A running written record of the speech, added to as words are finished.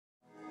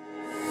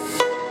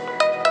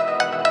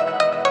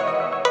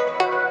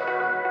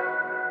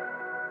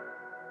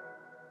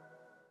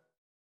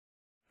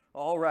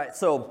right,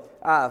 so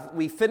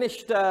we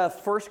finished 1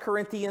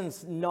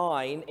 Corinthians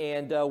 9,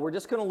 and we're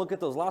just going to look at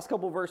those last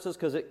couple verses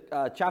because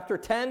chapter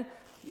 10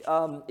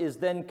 is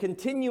then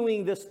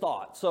continuing this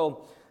thought.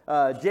 So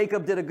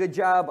Jacob did a good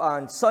job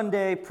on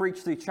Sunday,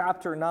 preached through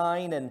chapter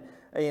 9,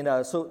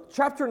 and so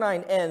chapter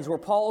 9 ends where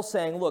Paul's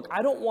saying, look,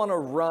 I don't want to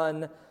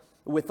run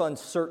with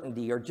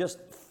uncertainty or just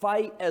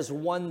fight as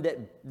one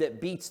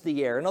that beats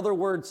the air. In other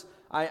words,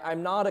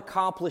 I'm not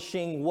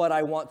accomplishing what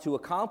I want to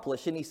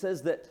accomplish, and he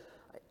says that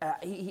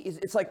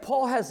it's like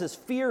Paul has this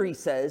fear, he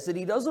says, that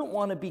he doesn't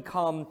want to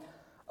become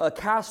a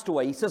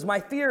castaway. He says, my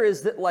fear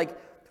is that, like,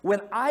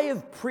 when I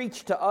have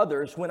preached to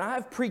others, when I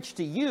have preached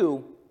to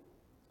you,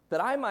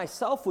 that I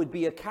myself would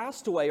be a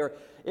castaway.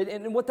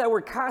 And what that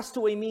word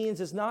castaway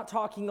means is not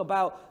talking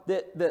about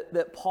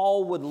that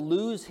Paul would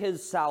lose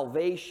his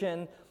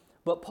salvation,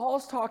 but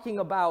Paul's talking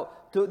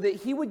about that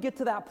he would get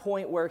to that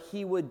point where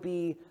he would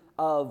be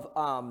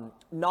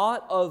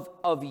not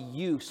of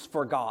use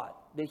for God.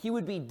 That he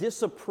would be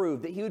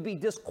disapproved, that he would be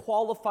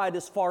disqualified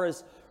as far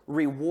as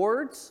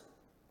rewards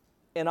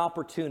and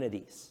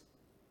opportunities.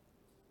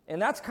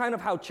 And that's kind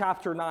of how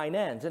chapter 9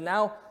 ends. And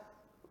now,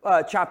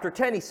 chapter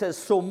 10, he says,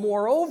 so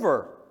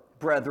moreover,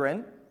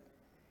 brethren,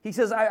 he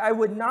says, I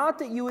would not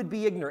that you would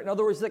be ignorant. In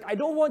other words, like, I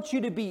don't want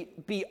you to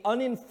be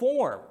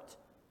uninformed.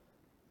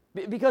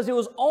 Because it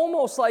was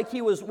almost like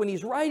when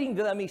he's writing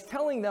to them, he's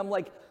telling them,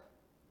 like,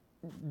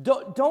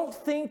 don't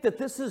think that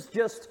this is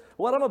just,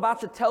 what I'm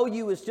about to tell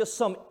you is just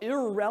some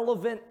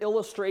irrelevant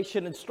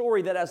illustration and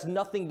story that has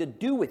nothing to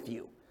do with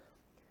you.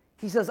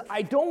 He says,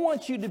 I don't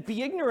want you to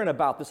be ignorant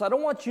about this. I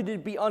don't want you to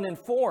be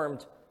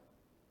uninformed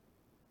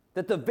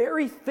that the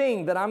very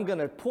thing that I'm going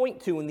to point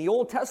to in the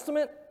Old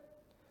Testament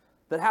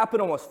that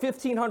happened almost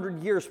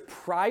 1,500 years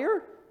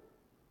prior,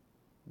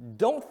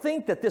 don't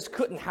think that this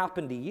couldn't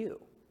happen to you.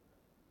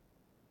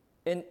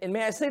 And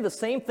may I say the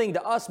same thing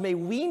to us, may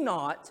we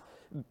not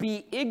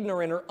be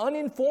ignorant or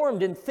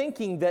uninformed in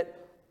thinking that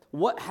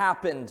what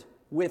happened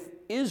with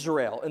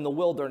Israel in the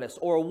wilderness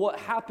or what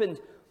happened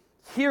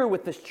here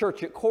with this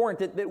church at Corinth,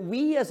 that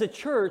we as a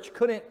church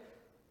couldn't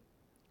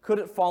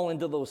fall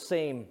into those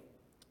same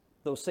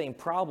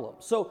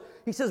problems. So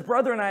he says,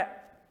 brethren,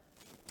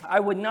 I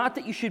would not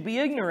that you should be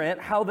ignorant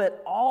how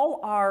that all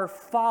our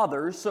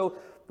fathers, so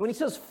when he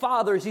says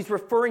fathers, he's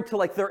referring to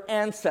like their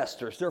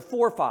ancestors, their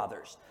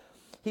forefathers.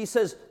 He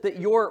says that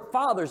your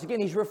fathers, again,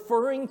 he's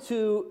referring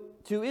to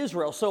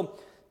Israel. So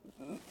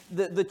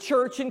the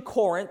church in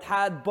Corinth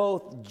had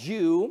both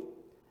Jew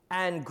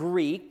and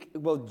Greek,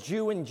 both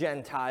Jew and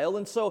Gentile.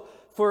 And so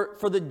for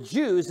the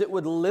Jews, it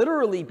would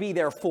literally be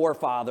their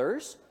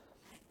forefathers.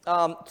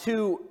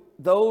 To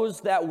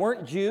those that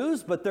weren't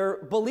Jews, but they're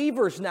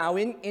believers now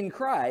in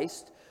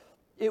Christ,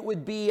 it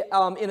would be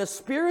in a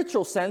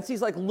spiritual sense.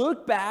 He's like,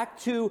 look back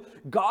to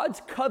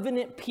God's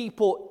covenant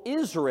people,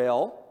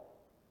 Israel.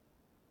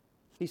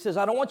 He says,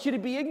 I don't want you to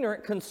be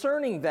ignorant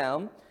concerning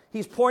them.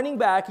 He's pointing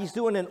back. He's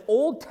doing an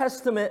Old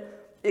Testament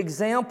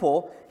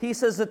example. He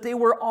says that they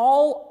were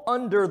all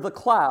under the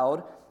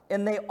cloud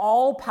and they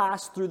all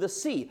passed through the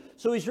sea.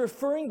 So he's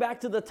referring back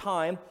to the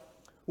time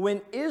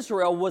when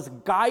Israel was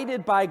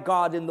guided by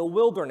God in the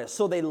wilderness.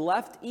 So they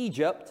left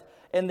Egypt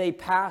and they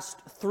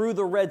passed through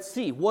the Red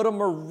Sea. What a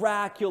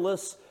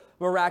miraculous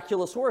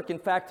work. In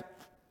fact,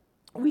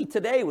 we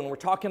today, when we're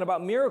talking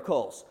about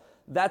miracles,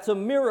 that's a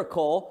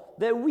miracle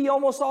that we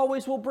almost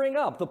always will bring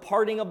up, the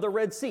parting of the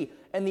Red Sea.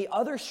 And the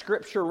other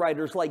scripture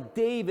writers like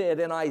David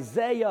and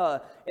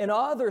Isaiah and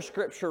other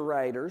scripture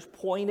writers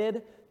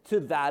pointed to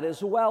that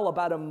as well,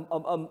 about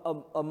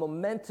a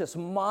momentous,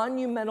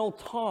 monumental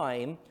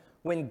time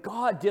when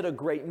God did a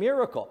great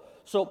miracle.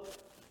 So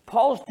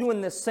Paul's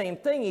doing this same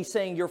thing. He's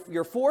saying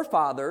your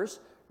forefathers,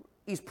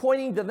 he's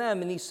pointing to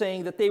them and he's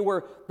saying that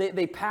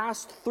they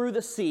passed through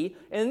the sea,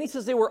 and then he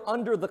says they were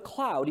under the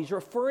cloud. He's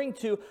referring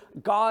to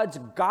God's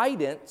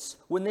guidance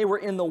when they were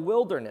in the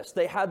wilderness.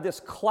 They had this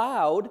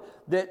cloud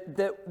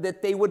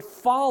that they would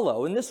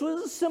follow, and this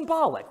was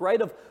symbolic,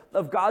 right,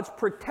 of God's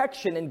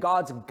protection and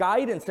God's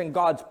guidance and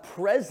God's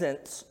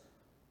presence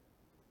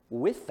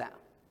with them.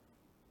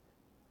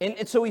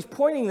 And so he's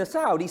pointing this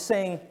out. He's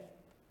saying,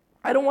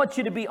 I don't want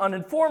you to be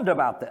uninformed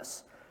about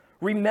this.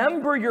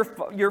 Remember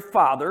your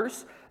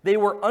fathers. They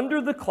were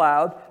under the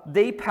cloud.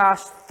 They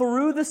passed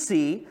through the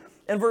sea.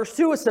 And verse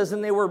 2, it says,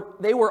 and they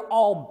were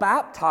all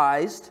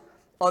baptized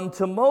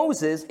unto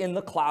Moses in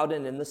the cloud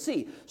and in the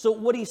sea. So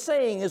what he's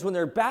saying is when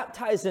they're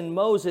baptized in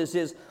Moses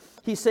is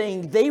he's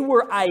saying they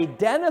were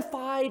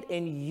identified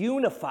and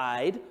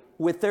unified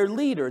with their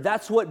leader.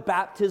 That's what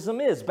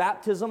baptism is.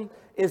 Baptism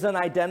is an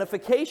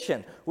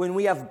identification. When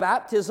we have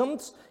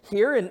baptisms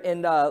here,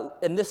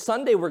 and this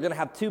Sunday we're going to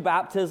have 2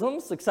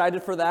 baptisms.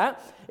 Excited for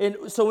that. And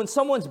so when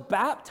someone's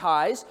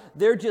baptized,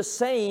 they're just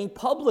saying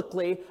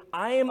publicly,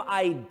 I am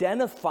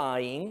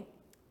identifying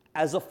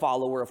as a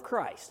follower of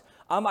Christ.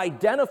 I'm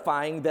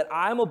identifying that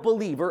I'm a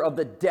believer of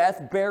the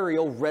death,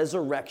 burial,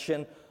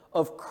 resurrection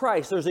of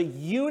Christ. There's a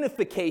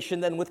unification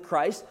then with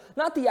Christ,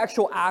 not the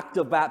actual act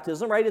of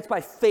baptism, right? It's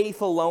by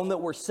faith alone that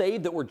we're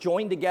saved, that we're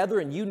joined together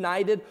and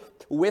united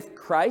with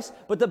Christ.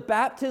 But the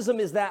baptism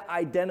is that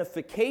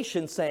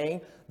identification,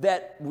 saying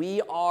that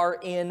we are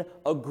in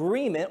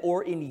agreement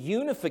or in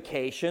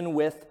unification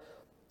with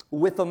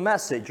a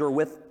message or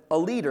with a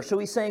leader. So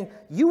he's saying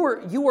you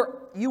were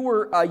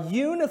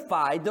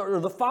unified,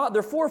 or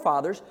their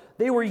forefathers,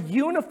 they were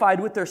unified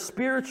with their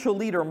spiritual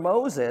leader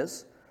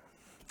Moses.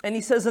 And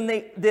he says, and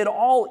they did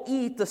all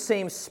eat the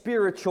same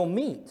spiritual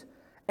meat,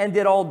 and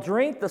did all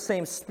drink the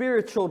same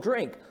spiritual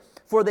drink.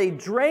 For they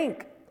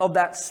drank of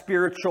that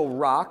spiritual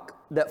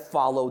rock that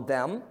followed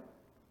them,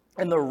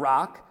 and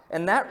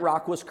that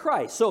rock was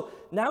Christ. So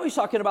now he's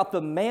talking about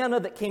the manna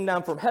that came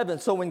down from heaven.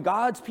 So when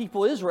God's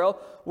people Israel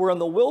were in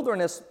the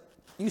wilderness,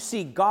 you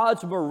see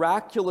God's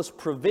miraculous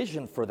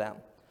provision for them.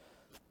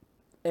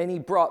 And he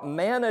brought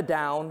manna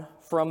down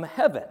from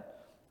heaven.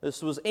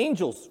 This was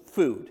angels'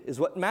 food, is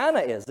what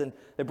manna is. And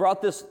they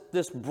brought this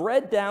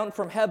bread down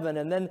from heaven.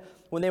 And then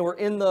when they were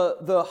in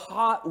the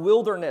hot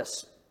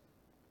wilderness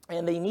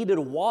and they needed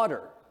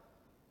water,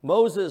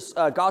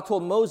 God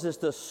told Moses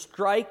to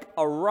strike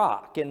a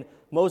rock. And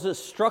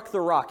Moses struck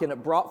the rock and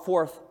it brought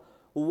forth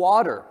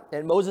water.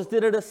 And Moses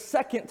did it a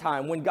second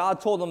time when God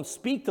told him,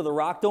 speak to the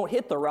rock, don't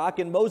hit the rock.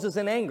 And Moses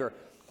in anger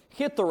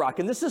hit the rock.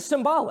 And this is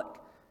symbolic.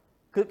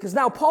 Because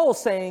now Paul is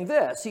saying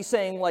this. He's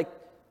saying like,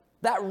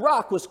 that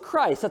rock was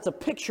Christ. That's a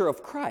picture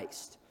of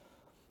Christ.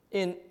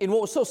 And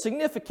what was so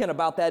significant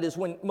about that is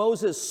when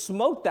Moses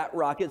smote that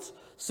rock, it's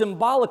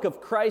symbolic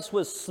of Christ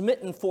was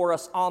smitten for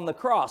us on the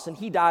cross. And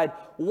he died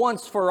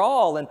once for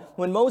all. And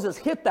when Moses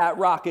hit that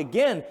rock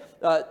again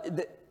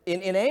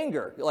in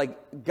anger,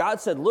 like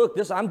God said, look,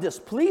 I'm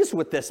displeased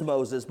with this,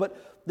 Moses. But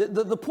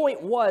the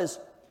point was,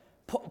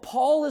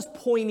 Paul is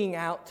pointing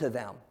out to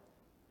them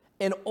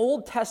an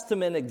Old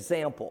Testament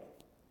example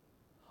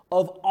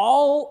of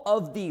all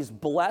of these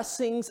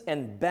blessings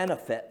and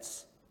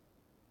benefits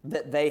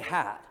that they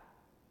had.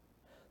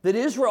 That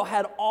Israel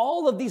had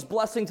all of these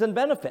blessings and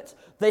benefits.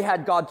 They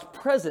had God's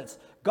presence,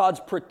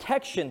 God's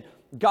protection,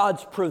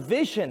 God's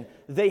provision.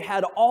 They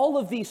had all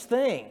of these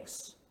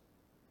things.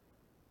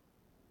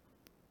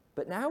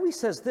 But now he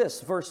says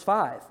this, verse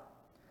 5.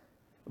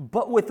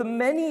 But with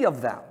many of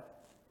them,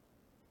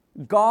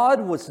 God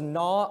was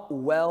not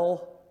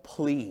well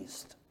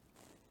pleased,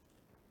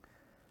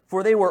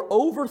 for they were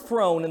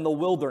overthrown in the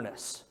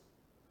wilderness.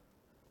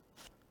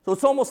 So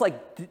it's almost like,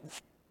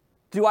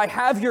 do I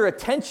have your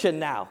attention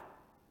now,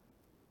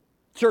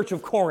 Church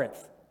of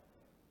Corinth?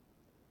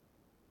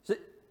 So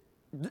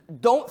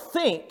don't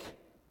think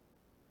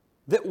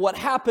that what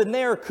happened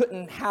there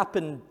couldn't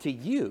happen to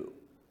you.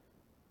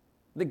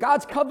 The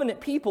God's covenant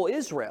people,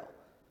 Israel,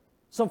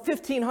 some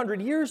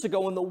 1,500 years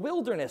ago in the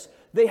wilderness,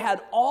 they had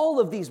all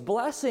of these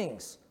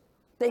blessings.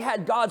 They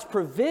had God's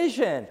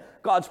provision,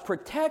 God's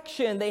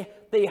protection.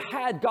 They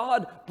had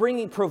God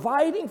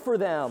providing for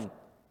them.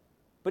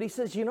 But he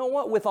says, you know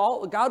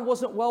what? God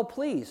wasn't well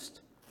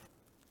pleased.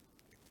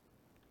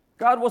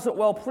 God wasn't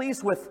well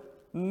pleased with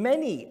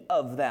many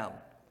of them.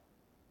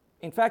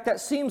 In fact, that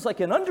seems like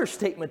an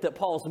understatement that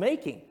Paul's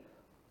making.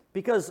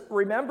 Because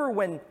remember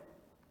when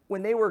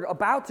they were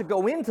about to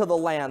go into the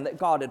land that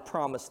God had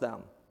promised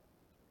them,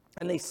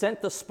 and they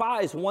sent the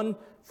spies, one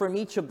from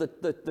each of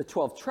the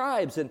 12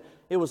 tribes, and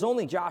it was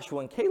only Joshua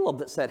and Caleb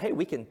that said, hey,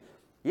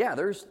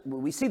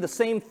 we see the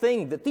same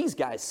thing that these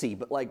guys see,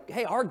 but like,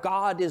 hey, our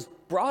God has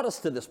brought us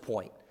to this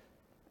point.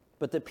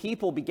 But the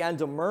people began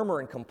to murmur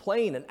and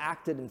complain and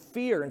acted in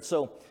fear. And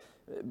so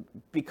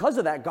because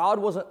of that, God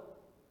wasn't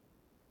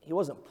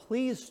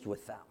pleased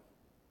with them.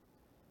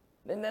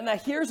 And then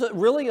here's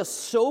really a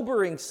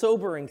sobering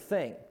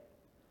thing.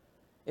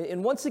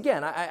 And once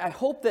again, I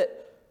hope that,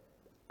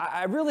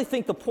 I really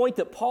think the point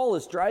that Paul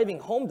is driving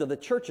home to the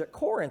church at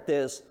Corinth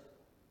is,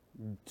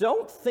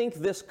 don't think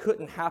this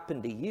couldn't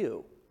happen to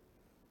you.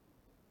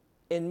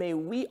 And may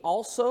we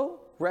also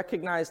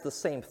recognize the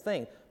same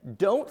thing.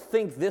 Don't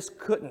think this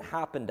couldn't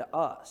happen to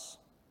us.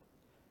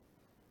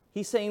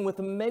 He's saying with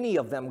many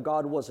of them,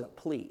 God wasn't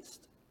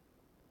pleased.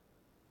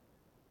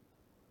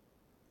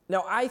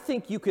 Now, I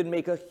think you could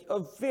make a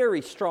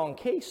very strong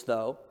case,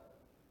 though,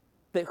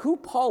 that who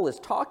Paul is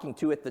talking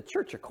to at the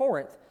church of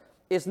Corinth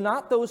is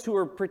not those who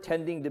are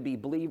pretending to be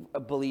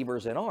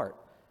believers in art.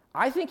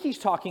 I think he's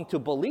talking to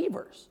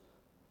believers.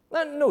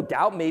 No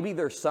doubt, maybe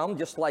there's some,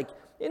 just like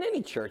in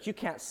any church, you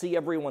can't see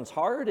everyone's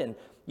heart, and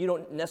you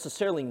don't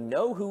necessarily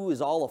know who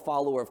is all a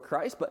follower of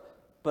Christ,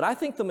 but I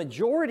think the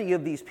majority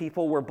of these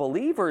people were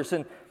believers,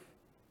 and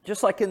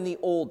just like in the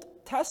Old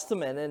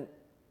Testament, and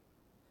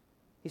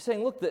he's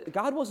saying, look, that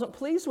God wasn't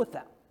pleased with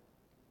them.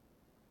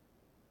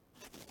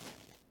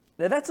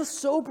 Now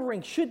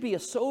should be a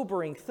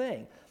sobering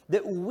thing,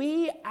 that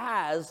we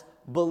as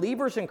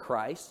believers in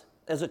Christ,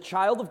 as a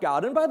child of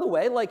God, and by the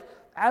way, like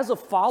as a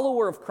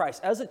follower of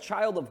Christ, as a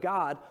child of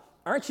God,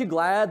 aren't you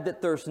glad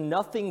that there's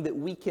nothing that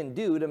we can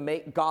do to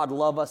make God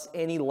love us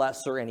any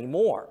less or any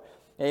more?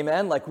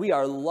 Amen? Like we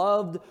are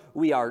loved,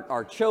 we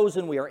are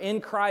chosen, we are in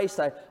Christ.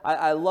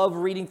 I love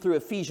reading through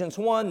Ephesians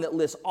 1 that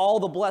lists all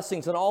the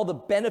blessings and all the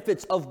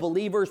benefits of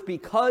believers.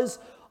 Because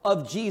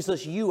of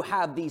Jesus, you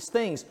have these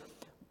things.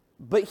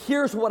 But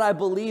here's what I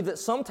believe that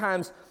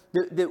sometimes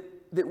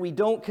that we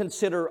don't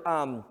consider,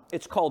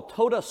 it's called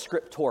tota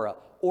scriptura,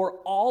 or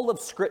all of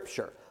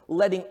Scripture,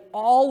 letting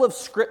all of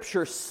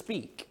Scripture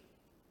speak.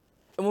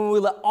 And when we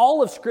let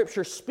all of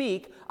Scripture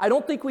speak, I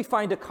don't think we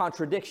find a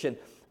contradiction.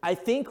 I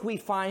think we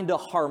find a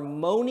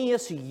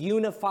harmonious,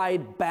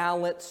 unified,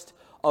 balanced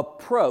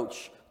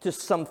approach to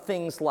some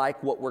things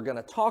like what we're going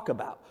to talk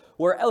about.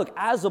 Where, look,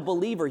 as a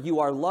believer, you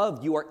are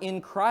loved, you are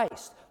in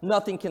Christ.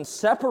 Nothing can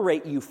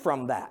separate you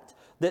from that.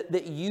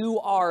 That you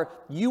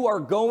are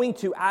going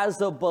to,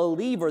 as a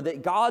believer,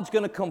 that God's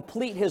going to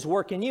complete His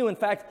work in you. In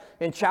fact,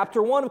 in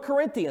chapter 1 of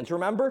Corinthians,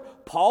 remember,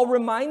 Paul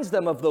reminds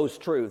them of those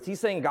truths.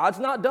 He's saying, God's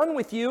not done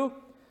with you.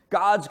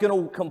 God's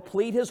going to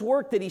complete His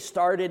work that He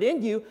started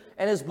in you.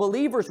 And as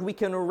believers, we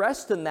can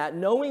rest in that,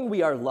 knowing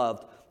we are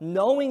loved,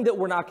 knowing that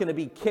we're not going to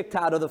be kicked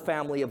out of the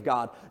family of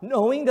God,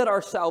 knowing that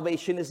our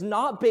salvation is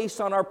not based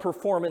on our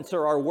performance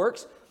or our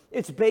works.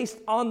 It's based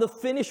on the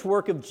finished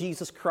work of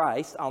Jesus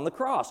Christ on the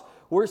cross.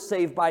 We're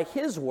saved by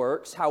His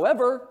works.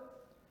 However,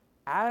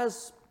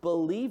 as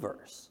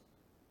believers,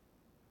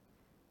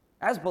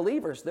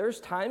 there's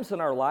times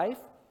in our life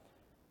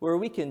where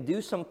we can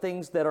do some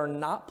things that are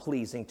not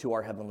pleasing to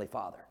our Heavenly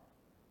Father.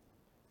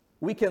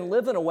 We can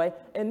live in a way,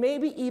 and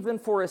maybe even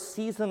for a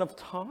season of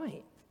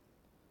time.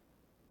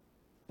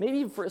 Maybe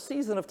even for a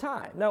season of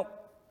time. Now,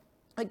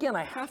 again,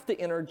 I have to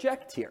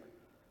interject here,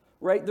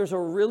 right? There's a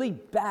really,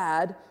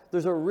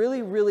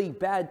 really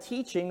bad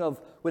teaching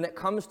of when it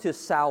comes to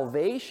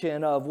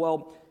salvation of,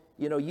 well,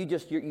 you know,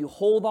 you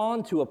hold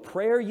on to a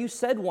prayer you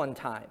said one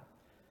time.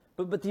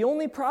 But the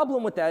only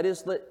problem with that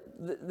is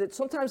that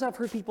sometimes I've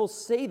heard people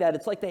say that.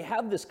 It's like they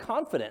have this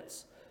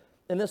confidence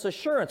and this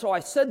assurance. Oh, I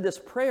said this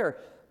prayer,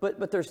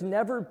 but there's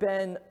never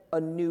been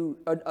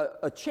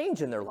a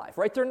change in their life,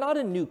 right? They're not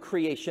a new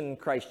creation in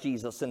Christ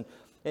Jesus. And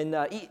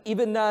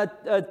even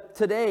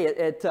today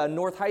at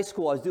North High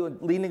School, I was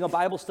leading a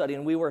Bible study,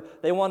 and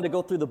they wanted to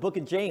go through the book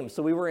of James.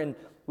 So we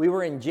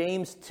were in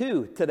James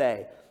 2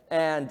 today,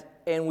 and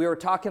we were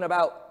talking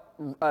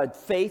about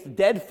faith,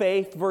 dead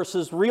faith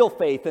versus real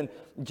faith. And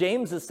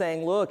James is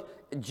saying, look,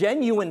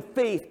 genuine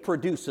faith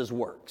produces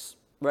works.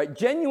 Right?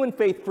 Genuine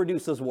faith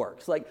produces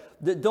works. Like,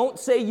 don't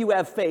say you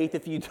have faith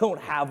if you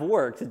don't have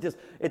works.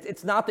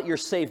 It's not that you're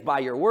saved by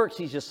your works.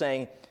 He's just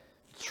saying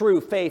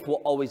true faith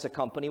will always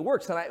accompany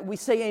works. And we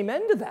say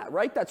amen to that,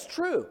 right? That's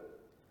true.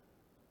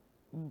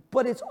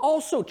 But it's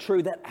also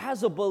true that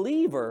as a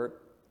believer,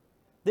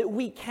 that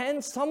we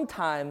can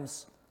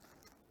sometimes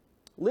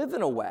live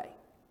in a way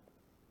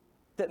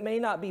that may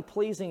not be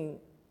pleasing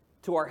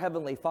to our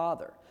Heavenly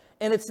Father.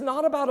 And it's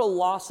not about a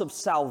loss of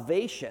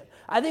salvation.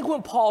 I think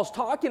when Paul's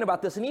talking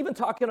about this, and even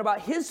talking about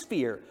his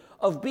fear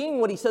of being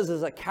what he says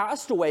is a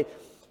castaway,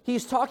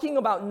 he's talking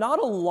about not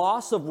a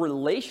loss of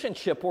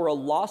relationship or a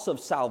loss of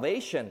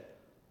salvation,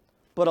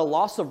 but a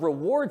loss of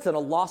rewards and a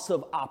loss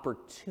of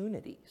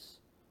opportunities,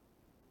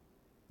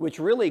 which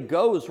really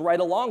goes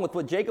right along with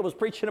what Jacob was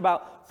preaching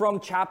about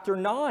from chapter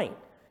 9.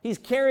 He's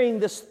carrying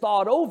this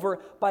thought over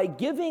by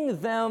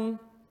giving them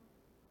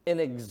an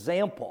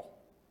example.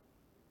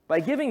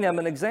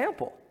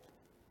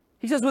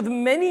 He says, with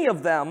many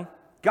of them,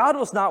 God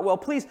was not well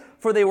pleased,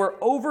 for they were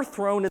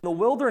overthrown in the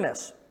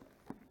wilderness.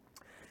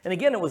 And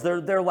again, it was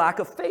their lack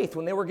of faith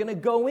when they were going to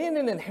go in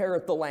and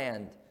inherit the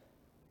land.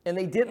 And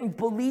they didn't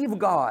believe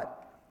God.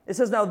 It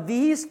says, now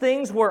these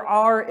things were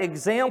our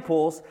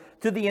examples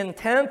to the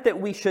intent that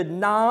we should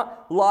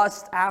not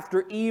lust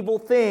after evil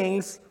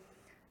things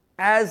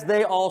as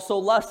they also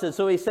lusted.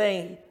 So he's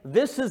saying,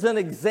 this is an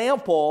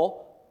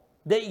example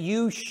that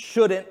you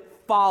shouldn't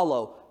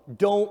follow.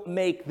 Don't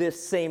make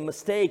this same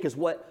mistake, is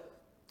what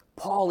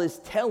Paul is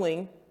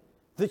telling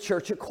the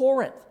church at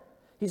Corinth.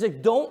 He's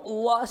like, don't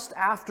lust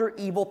after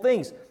evil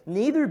things.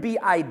 Neither be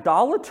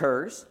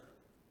idolaters,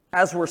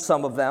 as were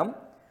some of them.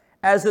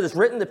 As it is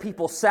written, the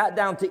people sat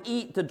down to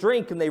eat, to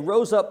drink, and they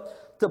rose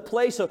up to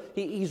play. So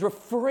he's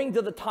referring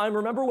to the time.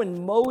 Remember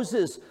when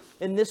Moses,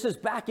 and this is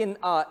back in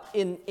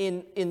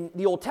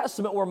the Old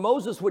Testament, where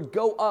Moses would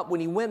go up,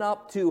 when he went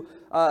up to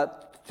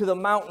the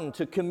mountain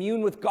to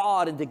commune with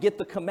God and to get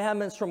the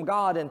commandments from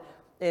God.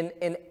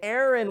 And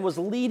Aaron was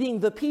leading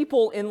the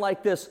people in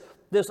like this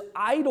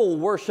idol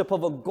worship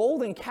of a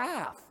golden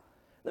calf.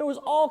 There was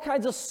all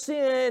kinds of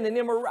sin and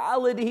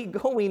immorality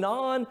going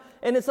on.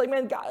 And it's like,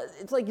 man, God,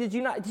 it's like, did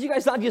you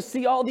guys not just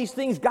see all these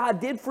things God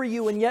did for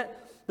you? And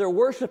yet they're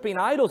worshiping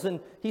idols. And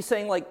he's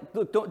saying, like,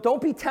 look,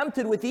 don't be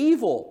tempted with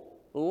evil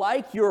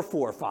like your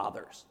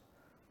forefathers.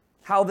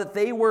 How that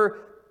they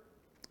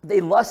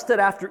lusted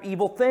after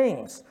evil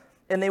things.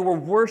 And they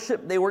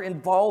were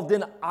involved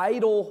in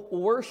idol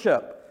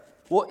worship.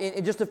 Well,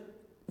 in just a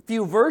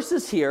few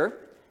verses here,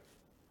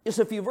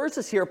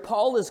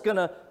 Paul is going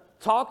to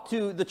talk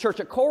to the church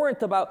at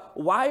Corinth about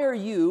why are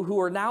you, who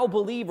are now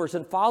believers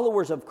and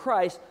followers of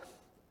Christ,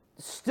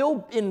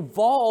 still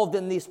involved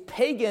in these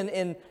pagan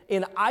and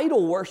in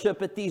idol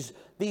worship at these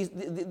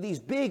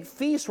big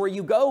feasts where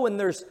you go and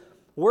there's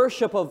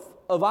worship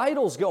of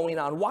idols going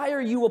on? Why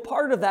are you a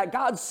part of that?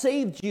 God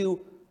saved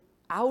you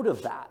out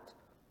of that.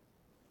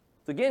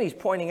 So again, he's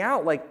pointing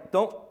out, like,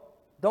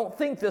 don't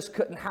think this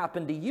couldn't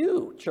happen to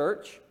you,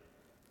 church.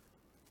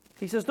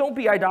 He says, don't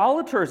be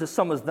idolaters as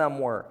some of them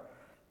were.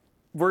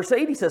 Verse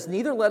 8, he says,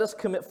 neither let us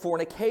commit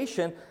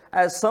fornication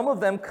as some of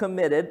them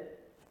committed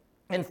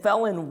and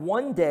fell in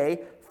one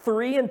day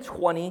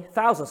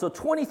 23,000. So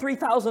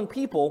 23,000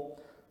 people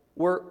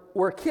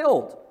were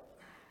killed.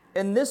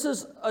 And this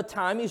is a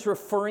time he's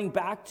referring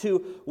back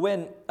to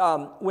when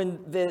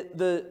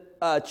the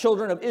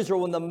children of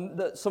Israel,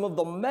 when some of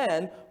the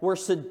men were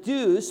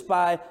seduced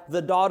by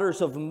the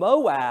daughters of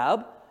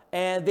Moab,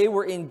 and they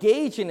were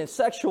engaging in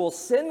sexual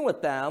sin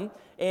with them,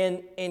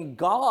 and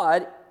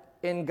God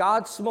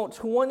smote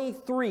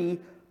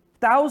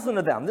 23,000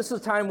 of them. This is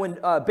a time when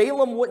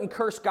Balaam wouldn't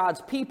curse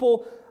God's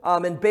people,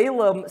 and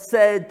Balaam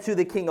said to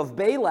the king of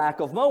Balak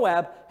of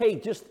Moab, hey,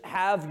 just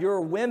have your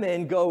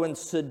women go and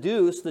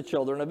seduce the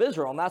children of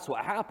Israel, and that's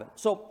what happened.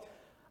 So,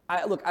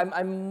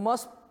 I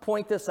must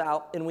point this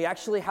out, and we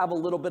actually have a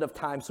little bit of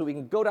time, so we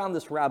can go down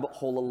this rabbit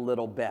hole a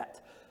little bit.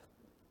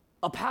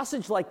 A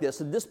passage like this,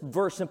 and this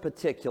verse in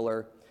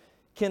particular,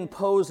 can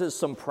pose as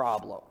some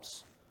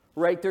problems,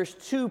 right? There's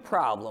two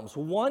problems.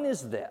 One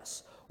is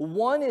this.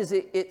 One is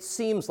it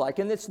seems like,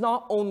 and it's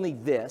not only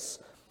this,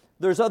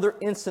 there's other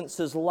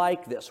instances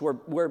like this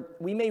where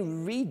we may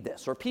read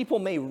this, or people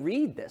may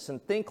read this and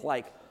think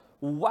like,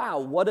 wow,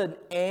 what an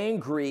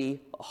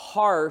angry,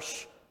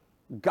 harsh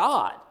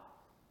God.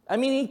 I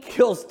mean, he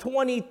kills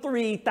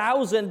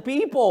 23,000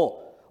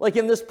 people, like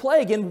in this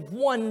plague, in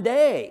one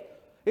day.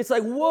 It's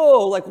like,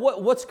 whoa, like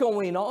what's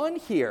going on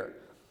here?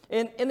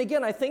 And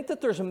again, I think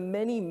that there's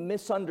many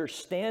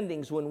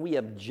misunderstandings when we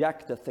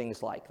object to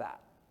things like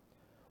that.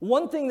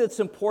 One thing that's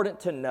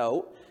important to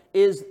note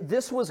is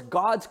this was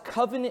God's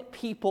covenant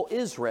people,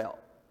 Israel.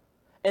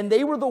 And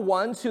they were the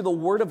ones who the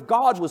word of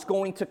God was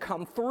going to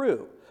come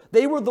through.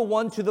 They were the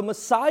ones who the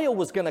Messiah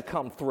was going to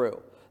come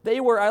through. They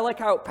were, I like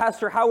how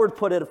Pastor Howard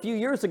put it a few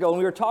years ago when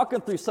we were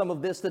talking through some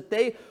of this, that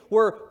they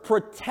were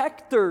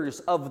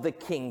protectors of the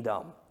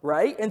kingdom,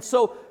 right? And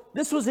so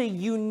this was a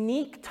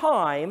unique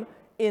time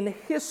in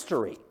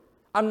history.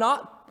 I'm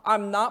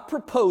not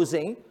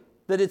proposing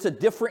that it's a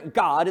different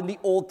God in the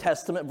Old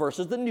Testament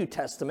versus the New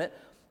Testament.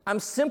 I'm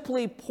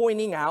simply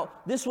pointing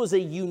out this was a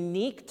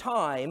unique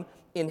time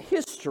in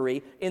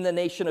history in the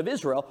nation of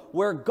Israel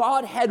where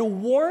God had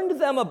warned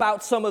them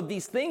about some of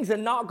these things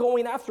and not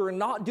going after and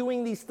not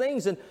doing these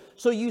things. And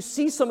so you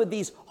see some of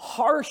these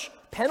harsh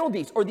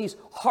penalties or these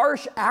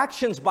harsh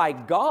actions by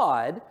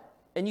God,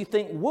 and you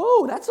think,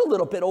 whoa, that's a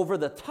little bit over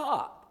the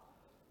top.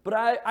 But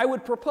I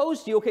would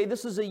propose to you, okay,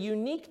 this is a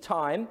unique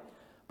time,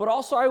 but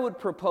also I would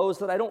propose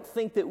that I don't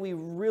think that we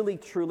really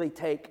truly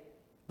take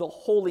the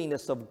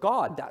holiness of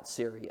God that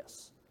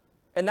serious.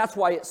 And that's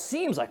why it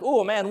seems like,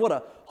 oh man, what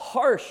a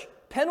harsh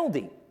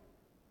penalty.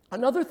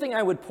 Another thing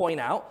I would point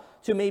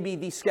out to maybe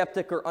the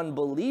skeptic or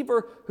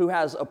unbeliever who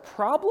has a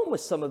problem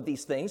with some of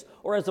these things,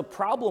 or has a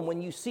problem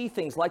when you see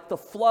things like the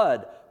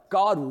flood,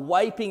 God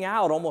wiping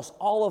out almost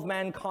all of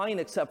mankind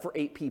except for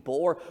 8 people,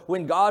 or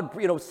when God,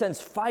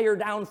 sends fire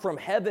down from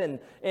heaven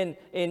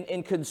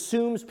and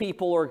consumes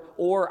people,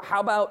 or how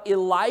about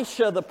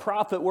Elisha the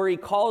prophet, where he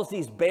calls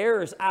these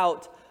bears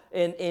out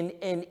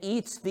and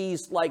eats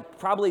these, like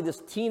probably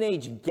this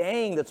teenage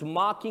gang that's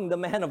mocking the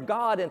man of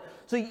God. And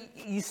so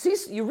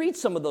you read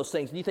some of those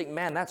things and you think,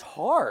 man, that's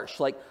harsh.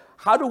 Like,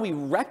 how do we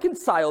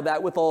reconcile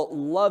that with a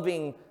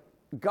loving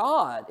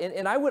God?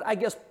 And I would, I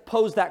guess,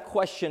 pose that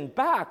question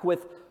back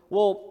with,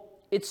 well,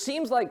 it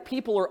seems like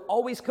people are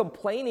always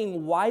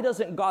complaining, why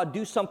doesn't God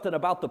do something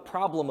about the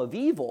problem of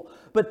evil?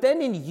 But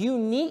then in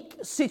unique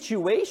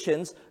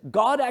situations,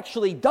 God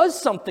actually does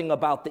something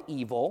about the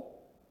evil,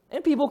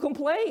 and people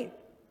complain.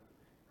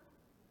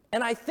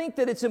 And I think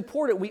that it's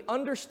important we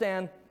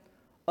understand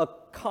a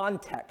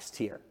context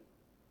here,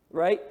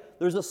 right?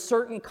 There's a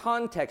certain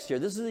context here.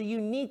 This is a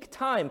unique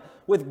time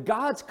with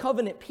God's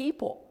covenant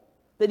people,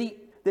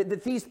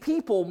 that these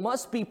people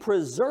must be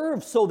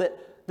preserved so that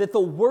the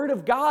word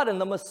of God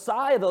and the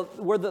Messiah,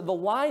 where the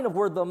line of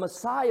where the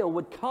Messiah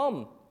would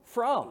come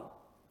from.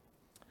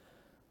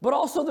 But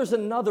also there's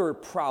another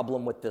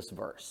problem with this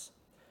verse.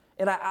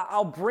 And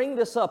I'll bring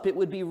this up. It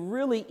would be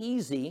really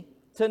easy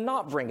to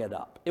not bring it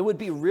up. It would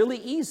be really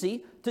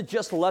easy to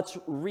just let's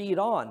read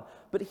on.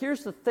 But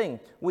here's the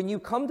thing. When you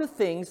come to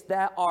things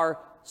that are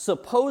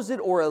supposed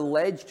or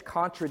alleged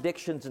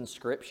contradictions in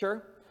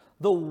Scripture,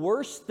 the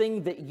worst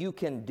thing that you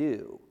can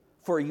do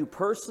for you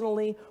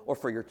personally or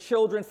for your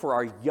children, for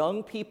our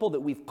young people that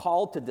we've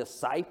called to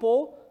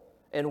disciple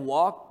and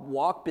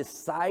walk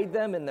beside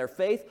them in their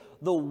faith,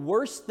 the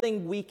worst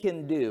thing we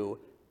can do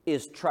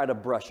is try to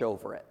brush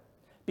over it.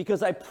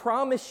 Because I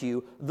promise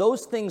you,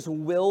 those things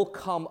will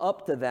come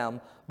up to them,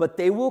 but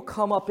they will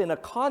come up in a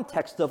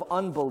context of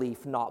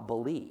unbelief, not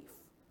belief.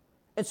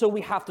 And so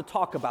we have to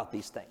talk about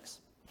these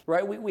things.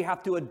 right? We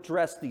have to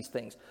address these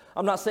things.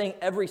 I'm not saying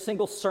every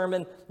single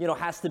sermon,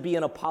 has to be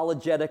an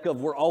apologetic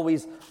of we're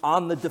always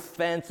on the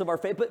defense of our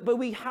faith, but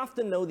we have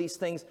to know these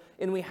things,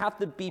 and we have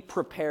to be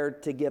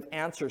prepared to give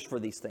answers for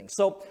these things.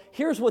 So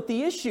here's what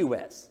the issue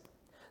is.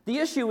 The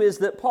issue is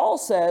that Paul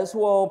says,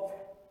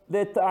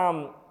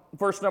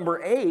 verse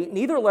number 8,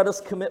 neither let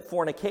us commit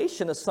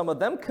fornication as some of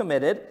them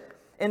committed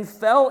and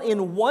fell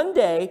in one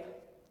day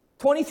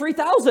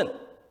 23,000.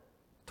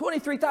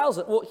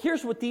 23,000. Well,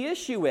 here's what the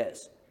issue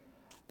is.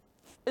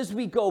 As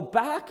we go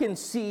back and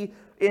see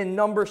in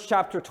Numbers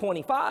chapter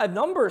 25,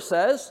 Numbers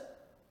says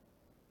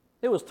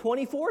it was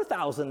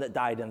 24,000 that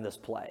died in this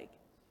plague.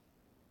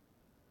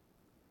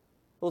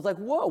 It was like,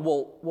 whoa,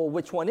 well,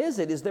 which one is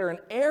it? Is there an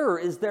error?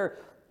 Is there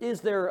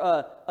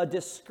a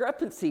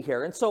discrepancy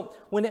here? And so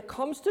when it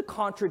comes to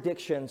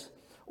contradictions,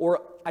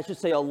 or I should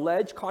say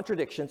alleged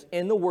contradictions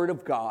in the Word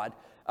of God,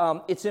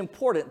 it's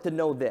important to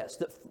know this,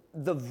 that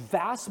the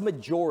vast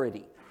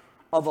majority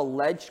of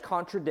alleged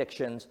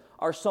contradictions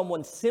are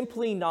someone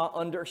simply not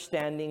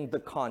understanding the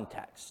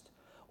context,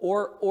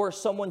 or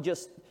someone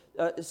just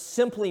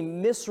simply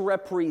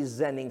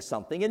misrepresenting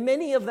something. And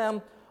many of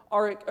them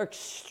are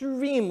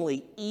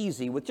extremely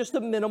easy, with just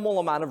a minimal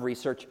amount of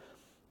research,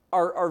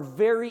 are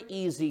very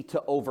easy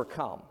to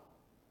overcome.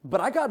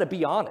 But I got to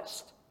be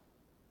honest,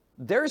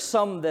 there's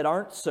some that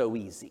aren't so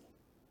easy.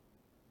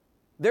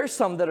 There's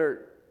some that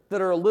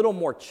are a little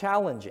more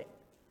challenging.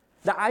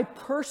 That I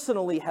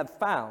personally have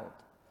found,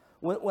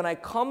 when I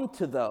come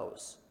to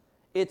those,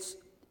 it's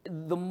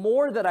the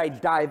more that I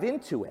dive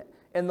into it,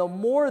 and the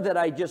more that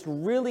I just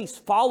really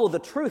follow the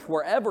truth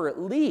wherever it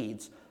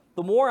leads,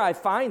 the more I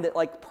find that,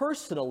 like,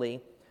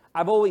 personally,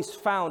 I've always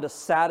found a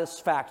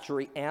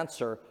satisfactory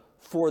answer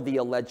for the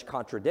alleged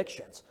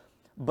contradictions.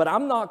 But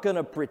I'm not going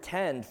to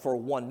pretend for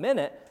 1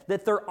 minute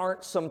that there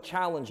aren't some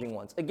challenging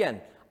ones.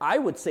 Again, I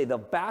would say the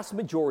vast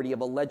majority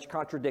of alleged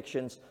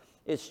contradictions,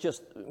 it's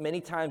just many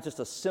times just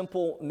a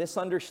simple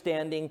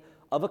misunderstanding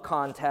of a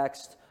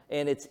context,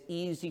 and it's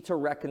easy to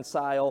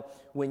reconcile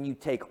when you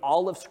take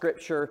all of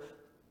Scripture.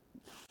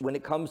 When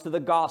it comes to the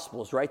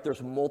Gospels, right,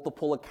 there's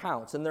multiple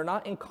accounts, and they're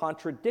not in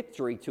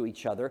contradictory to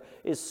each other,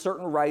 is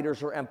certain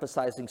writers are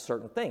emphasizing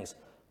certain things.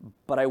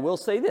 But I will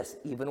say this,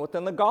 even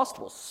within the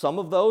Gospels, some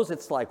of those,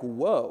 it's like,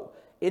 whoa,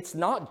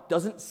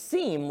 doesn't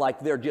seem like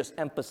they're just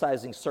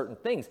emphasizing certain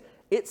things.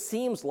 It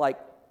seems like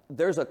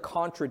there's a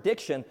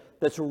contradiction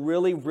that's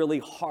really, really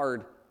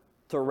hard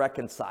to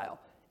reconcile.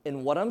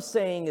 And what I'm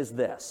saying is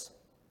this: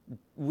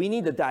 we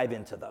need to dive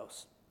into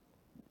those.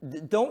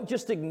 Don't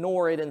just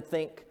ignore it and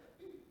think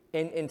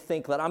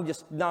that I'm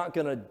just not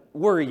going to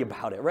worry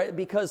about it, right?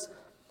 Because,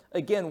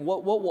 again,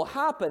 what will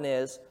happen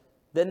is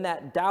then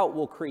that doubt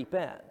will creep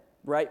in,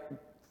 right?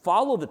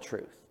 Follow the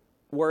truth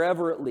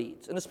wherever it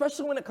leads. And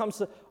especially when it comes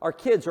to our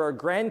kids or our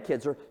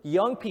grandkids or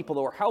young people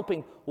that we're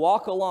helping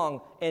walk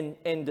along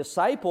and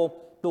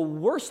disciple, the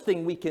worst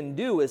thing we can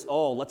do is,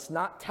 let's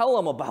not tell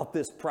them about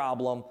this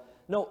problem.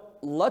 No,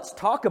 let's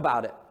talk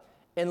about it.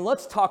 And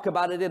let's talk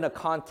about it in a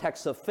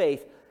context of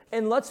faith.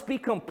 And let's be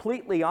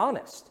completely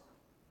honest.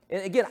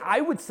 And again,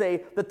 I would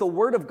say that the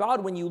Word of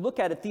God, when you look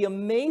at it, the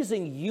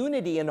amazing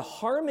unity and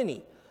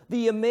harmony,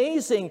 the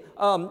amazing,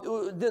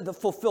 the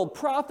fulfilled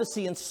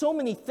prophecy, and so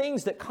many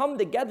things that come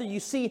together,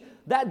 you see,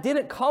 that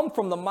didn't come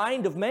from the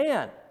mind of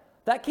man.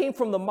 That came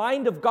from the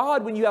mind of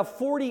God when you have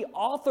 40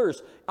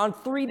 authors on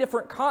 3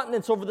 different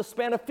continents over the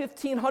span of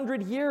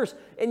 1,500 years,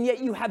 and yet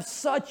you have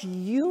such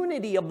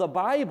unity of the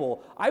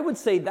Bible. I would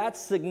say that's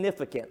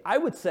significant. I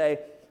would say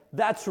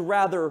that's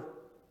rather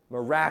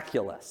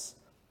miraculous.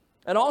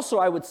 And also,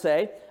 I would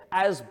say,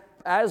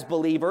 as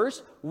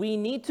believers, we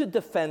need to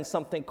defend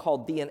something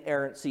called the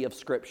inerrancy of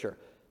Scripture.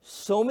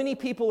 So many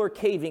people are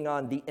caving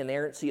on the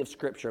inerrancy of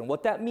Scripture. And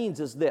what that means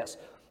is this,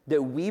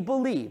 that we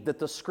believe that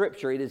the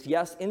Scripture, it is,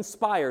 yes,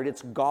 inspired,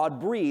 it's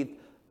God-breathed,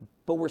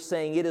 but we're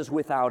saying it is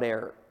without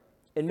error.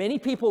 And many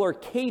people are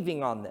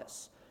caving on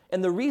this.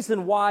 And the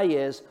reason why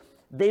is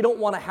they don't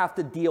want to have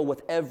to deal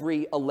with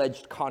every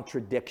alleged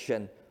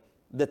contradiction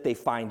that they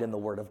find in the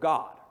Word of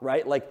God,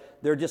 right? Like,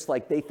 they're just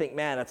like, they think,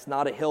 man, it's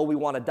not a hill we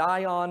want to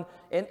die on.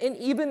 And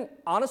even,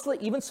 honestly,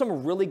 even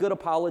some really good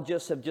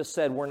apologists have just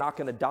said, we're not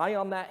going to die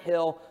on that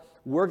hill.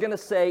 We're going to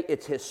say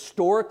it's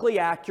historically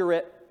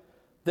accurate.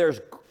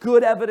 There's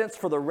good evidence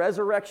for the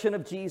resurrection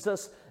of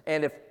Jesus.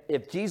 And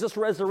if Jesus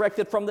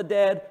resurrected from the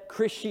dead,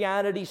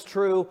 Christianity's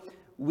true.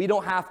 We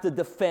don't have to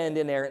defend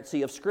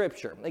inerrancy of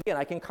Scripture. Again,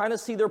 I can kind of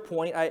see their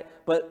point,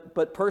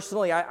 but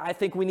personally, I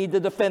think we need to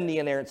defend the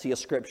inerrancy of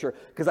Scripture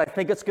because I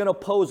think it's going to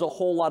pose a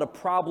whole lot of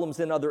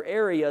problems in other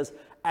areas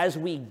as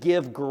we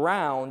give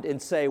ground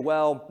and say,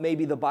 well,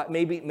 maybe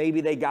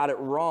they got it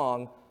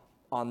wrong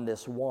on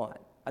this one.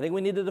 I think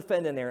we need to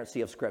defend inerrancy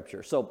of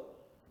Scripture. So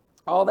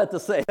all that to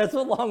say, that's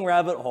a long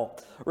rabbit hole,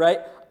 right?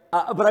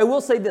 But I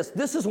will say this.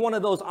 This is one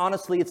of those,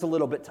 honestly, it's a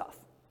little bit tough.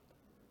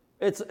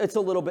 It's a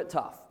little bit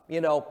tough,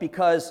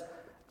 because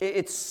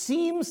it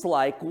seems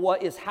like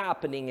what is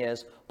happening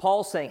is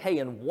Paul's saying, hey,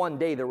 in one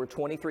day there were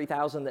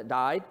 23,000 that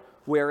died,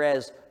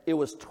 whereas it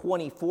was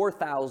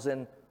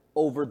 24,000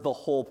 over the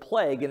whole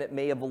plague, and it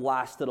may have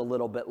lasted a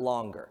little bit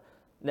longer.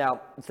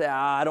 Now, say,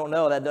 I don't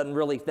know,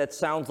 that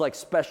sounds like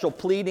special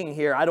pleading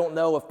here. I don't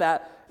know if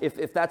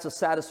that's a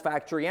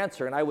satisfactory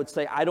answer. And I would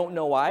say, I don't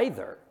know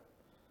either.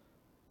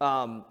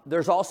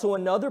 There's also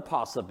another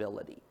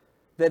possibility,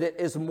 that it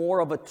is more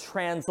of a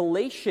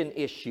translation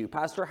issue.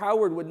 Pastor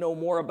Howard would know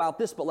more about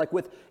this, but like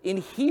in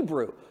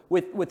Hebrew,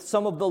 with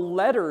some of the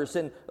letters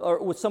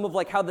or with some of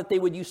like how that they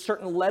would use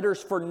certain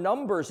letters for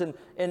numbers and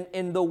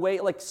in the way,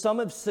 like some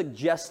have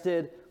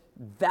suggested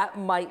that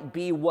might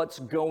be what's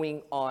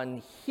going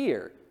on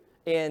here.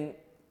 And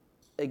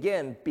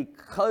again,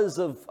 because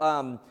of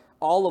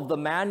all of the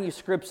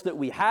manuscripts that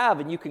we have,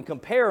 and you can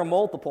compare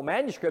multiple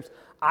manuscripts,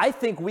 I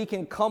think we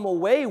can come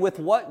away with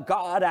what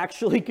God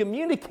actually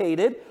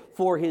communicated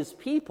for his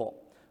people.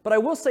 But I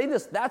will say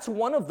this, that's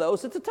one of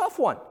those, it's a tough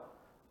one.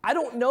 I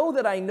don't know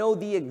that I know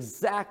the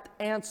exact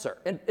answer.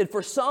 And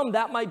for some,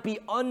 that might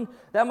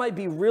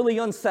be really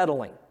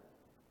unsettling.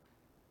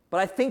 But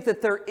I think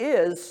that there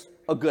is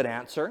a good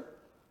answer.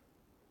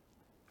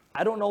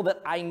 I don't know that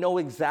I know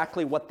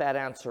exactly what that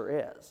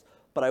answer is.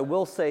 But I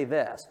will say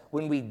this,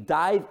 when we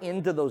dive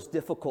into those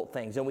difficult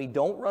things and we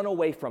don't run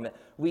away from it,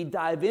 we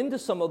dive into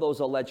some of those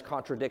alleged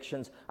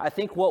contradictions, I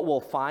think what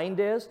we'll find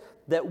is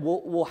that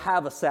we'll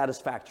have a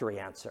satisfactory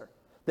answer.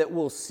 That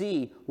we'll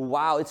see,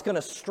 wow, it's going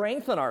to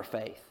strengthen our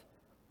faith,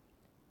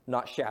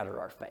 not shatter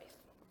our faith.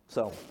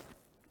 So,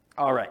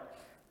 all right.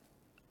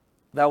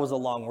 That was a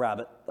long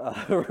rabbit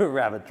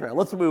trail.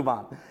 Let's move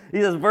on.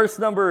 He says, verse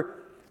number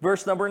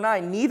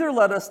 9, neither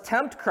let us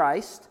tempt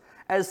Christ,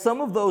 as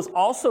some of those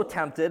also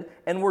tempted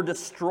and were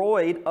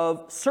destroyed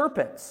of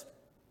serpents.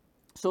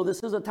 So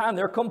this is a time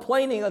they're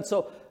complaining, and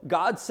so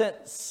God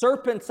sent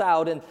serpents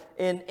out, and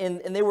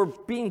they were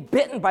being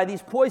bitten by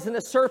these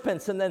poisonous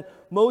serpents. And then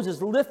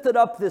Moses lifted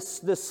up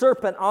this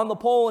serpent on the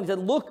pole and said,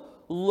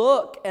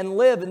 look and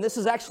live. And this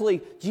is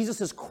actually, Jesus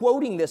is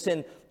quoting this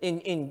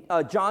in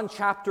John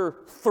chapter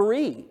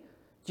 3.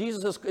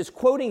 Jesus is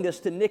quoting this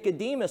to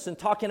Nicodemus and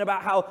talking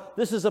about how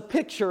this is a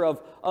picture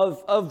of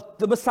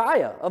the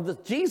Messiah,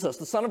 of Jesus,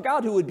 the Son of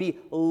God, who would be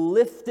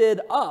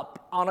lifted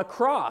up on a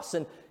cross.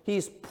 And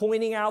he's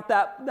pointing out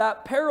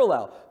that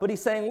parallel. But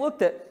he's saying, look,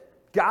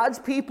 that God's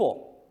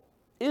people,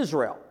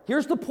 Israel,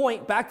 here's the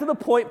point, back to the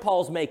point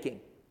Paul's making.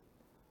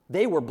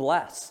 They were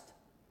blessed.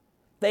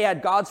 They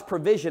had God's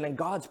provision and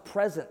God's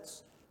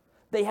presence.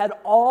 They had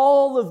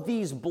all of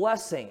these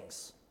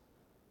blessings.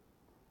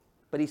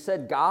 But he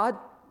said God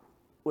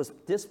was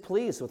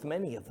displeased with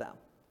many of them.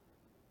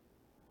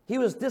 He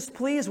was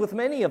displeased with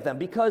many of them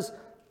because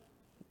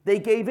they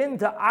gave in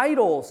to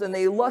idols and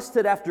they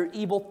lusted after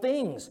evil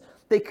things.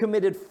 They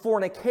committed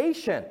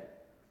fornication.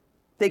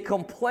 They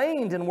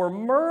complained and were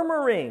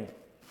murmuring.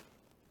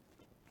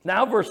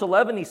 Now, verse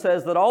 11, he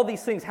says that all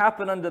these things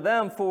happen unto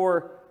them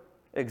for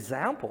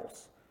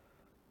examples.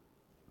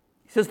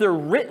 He says they're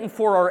written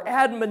for our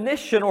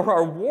admonition or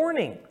our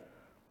warning,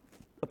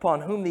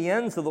 upon whom the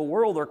ends of the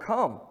world are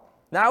come.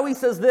 Now he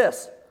says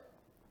this,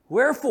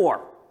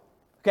 wherefore,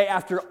 okay,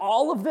 after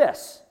all of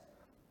this,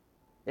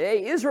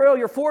 hey, Israel,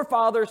 your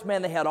forefathers,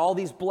 man, they had all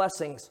these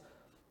blessings.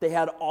 They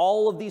had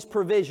all of these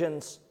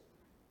provisions.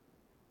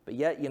 But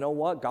yet, you know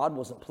what? God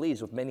wasn't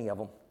pleased with many of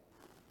them.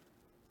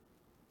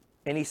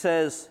 And he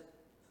says,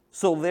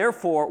 so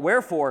therefore,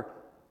 wherefore,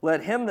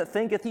 let him that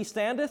thinketh he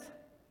standeth,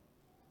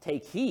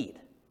 take heed,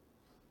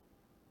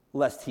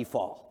 lest he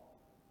fall.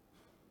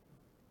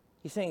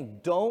 He's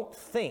saying, don't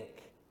think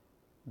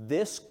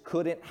this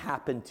couldn't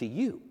happen to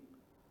you.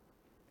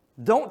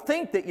 Don't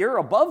think that you're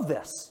above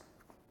this.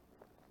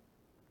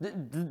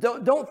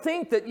 Don't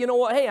think that, you know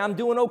what, hey, I'm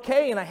doing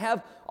okay and I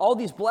have all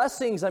these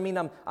blessings. I mean,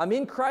 I'm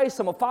in Christ.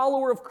 I'm a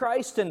follower of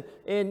Christ and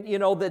you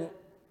know, then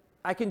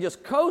I can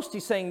just coast.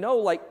 He's saying, no,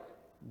 like,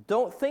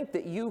 don't think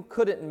that you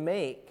couldn't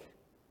make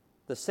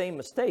the same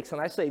mistakes. And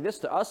I say this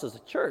to us as a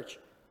church.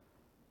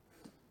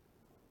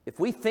 If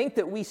we think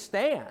that we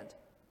stand,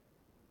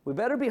 we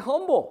better be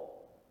humble.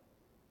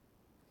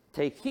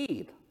 Take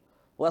heed,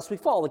 lest we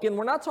fall. Again,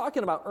 we're not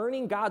talking about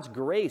earning God's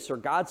grace or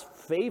God's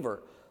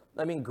favor.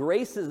 I mean,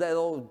 grace is that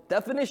old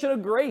definition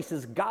of grace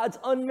is God's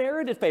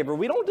unmerited favor.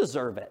 We don't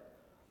deserve it.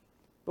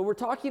 But we're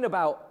talking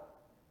about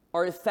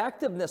our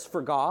effectiveness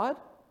for God.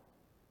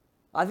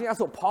 I think that's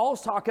what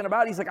Paul's talking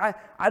about. He's like,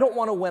 I don't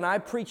want to, when I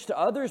preach to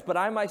others, but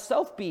I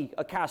myself be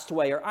a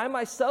castaway, or I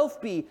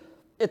myself be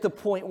at the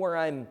point where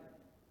I'm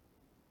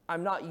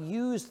not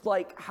used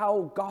like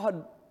how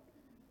God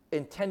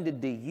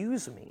intended to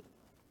use me.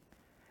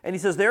 And he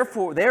says,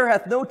 therefore, there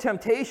hath no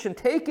temptation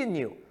taken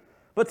you,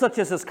 but such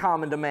as is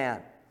common to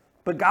man.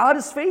 But God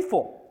is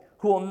faithful,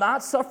 who will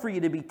not suffer you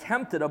to be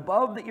tempted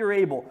above that you're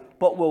able,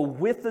 but will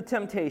with the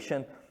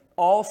temptation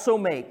also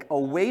make a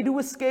way to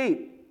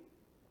escape,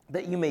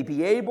 that you may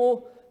be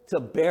able to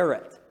bear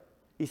it.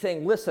 He's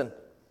saying, listen,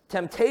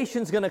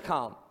 temptation's going to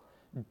come.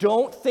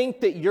 Don't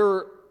think that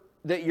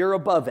you're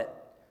above it.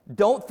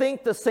 Don't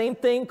think the same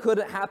thing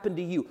couldn't happen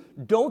to you.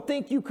 Don't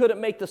think you couldn't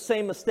make the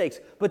same mistakes.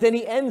 But then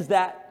he ends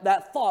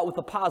that thought with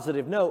a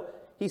positive note.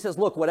 He says,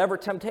 look, whatever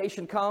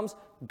temptation comes,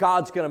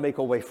 God's going to make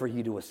a way for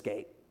you to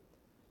escape.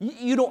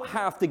 You don't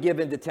have to give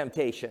in to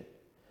temptation.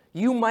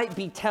 You might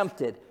be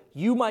tempted.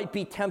 You might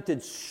be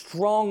tempted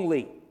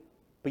strongly,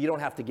 but you don't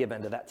have to give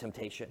in to that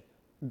temptation.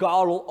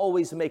 God will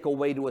always make a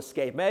way to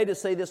escape. May I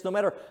just say this, no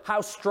matter how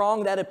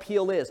strong that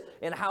appeal is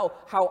and how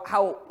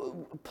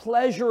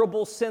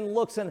pleasurable sin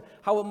looks and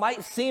how it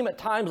might seem at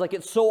times like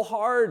it's so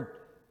hard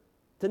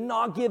to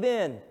not give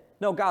in.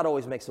 No, God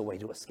always makes a way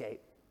to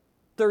escape.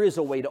 There is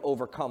a way to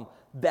overcome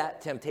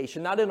that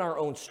temptation, not in our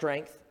own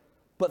strength,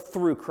 but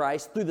through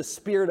Christ, through the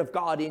Spirit of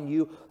God in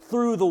you,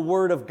 through the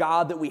Word of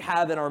God that we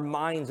have in our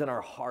minds and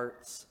our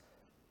hearts.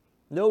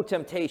 No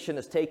temptation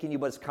has taken you,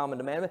 but it's common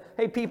to man.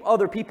 Hey,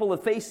 other people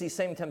have faced these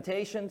same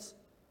temptations.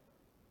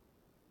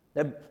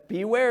 Now,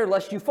 beware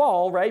lest you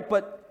fall, right?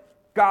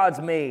 But God's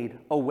made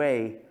a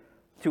way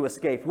to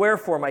escape.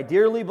 Wherefore, my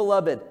dearly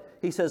beloved,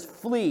 he says,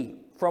 flee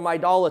from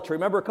idolatry.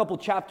 Remember a couple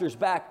chapters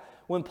back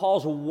when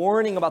Paul's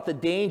warning about the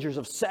dangers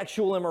of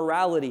sexual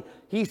immorality,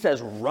 he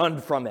says,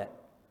 run from it.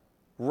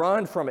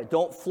 Run from it.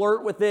 Don't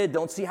flirt with it.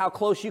 Don't see how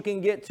close you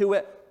can get to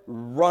it.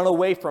 Run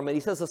away from it. He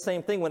says the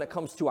same thing when it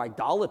comes to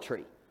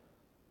idolatry.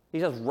 He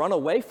says, run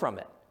away from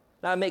it.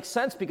 Now, it makes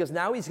sense because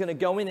now he's going to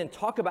go in and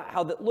talk about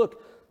how that,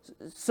 look,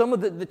 some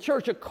of the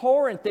church at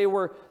Corinth, they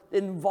were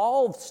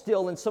involved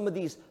still in some of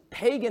these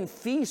pagan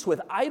feasts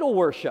with idol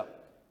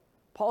worship.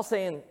 Paul's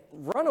saying,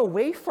 run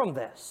away from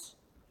this.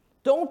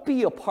 Don't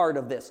be a part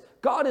of this.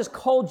 God has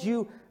called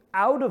you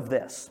out of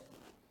this.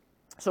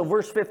 So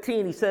verse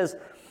 15, he says,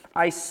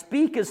 I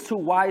speak as to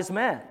wise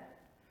men.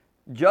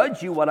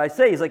 Judge you what I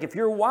say. He's like, if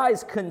you're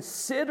wise,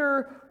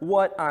 consider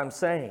what I'm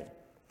saying.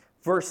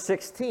 Verse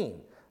 16,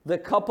 the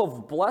cup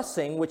of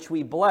blessing which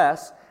we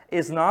bless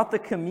is it not the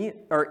communion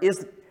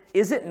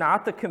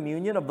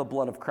of the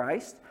blood of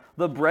Christ?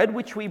 The bread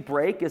which we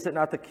break, is it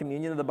not the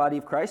communion of the body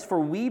of Christ?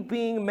 For we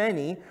being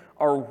many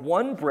are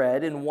one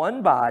bread and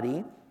one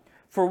body,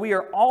 for we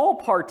are all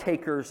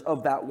partakers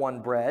of that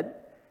one bread.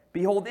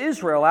 Behold,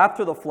 Israel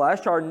after the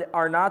flesh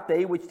are not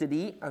they which did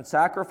eat and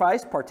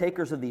sacrifice,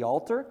 partakers of the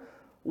altar?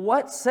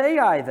 What say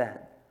I then?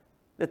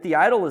 That the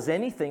idol is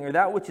anything, or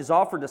that which is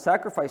offered to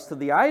sacrifice to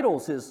the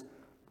idols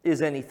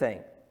is anything.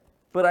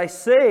 But I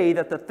say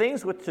that the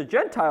things which the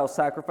Gentiles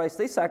sacrifice,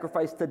 they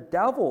sacrifice to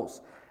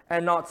devils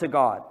and not to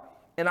God.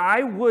 And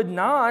I would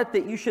not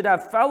that you should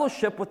have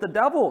fellowship with the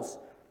devils.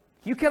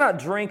 You cannot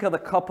drink of the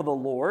cup of the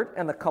Lord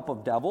and the cup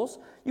of devils.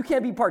 You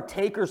can't be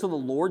partakers of the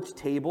Lord's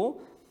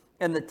table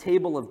and the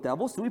table of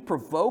devils. Do we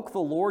provoke the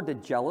Lord to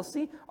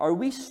jealousy? Are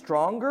we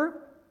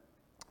stronger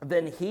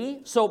than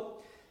he? So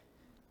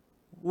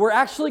we're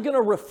actually going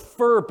to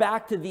refer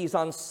back to these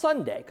on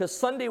Sunday, because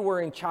Sunday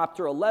we're in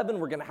chapter 11.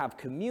 We're going to have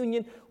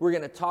communion. We're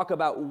going to talk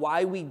about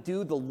why we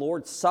do the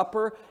Lord's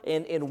Supper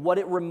and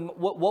what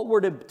we're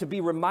to be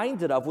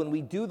reminded of when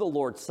we do the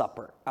Lord's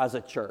Supper as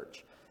a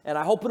church. And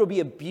I hope it'll be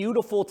a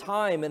beautiful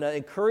time and an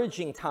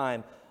encouraging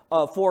time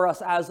for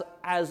us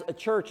as a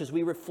church as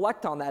we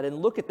reflect on that and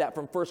look at that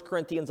from 1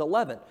 Corinthians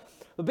 11.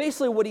 But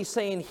basically what he's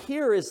saying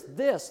here is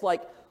this,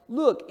 like,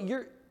 look,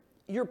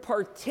 you're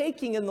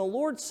partaking in the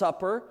Lord's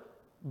Supper,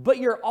 but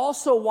you're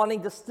also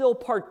wanting to still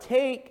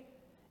partake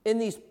in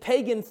these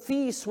pagan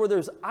feasts where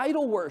there's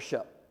idol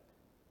worship.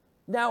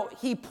 Now,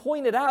 he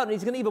pointed out, and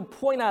he's going to even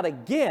point out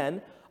again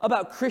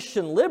about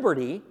Christian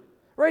liberty,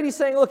 right? He's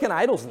saying, look, an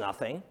idol's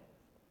nothing.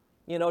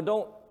 You know,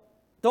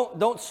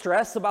 don't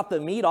stress about the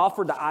meat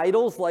offered to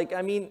idols. Like,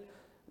 I mean,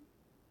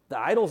 the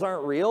idols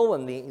aren't real,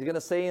 and he's going to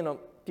say in a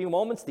few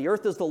moments, the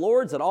earth is the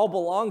Lord's, it all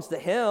belongs to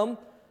him.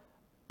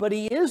 But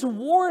he is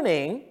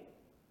warning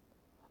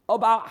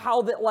about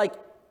how that, like,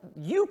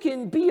 you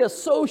can be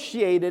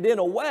associated in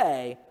a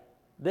way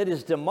that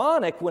is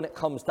demonic when it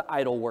comes to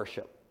idol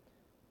worship.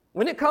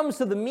 When it comes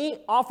to the meat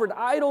offered to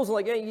idols,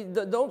 like, hey,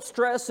 don't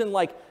stress and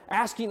like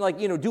asking, like,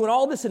 you know, doing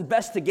all this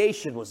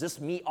investigation. Was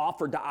this meat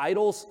offered to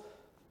idols?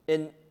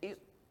 And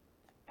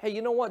hey,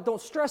 you know what?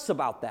 Don't stress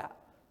about that.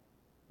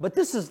 But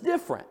this is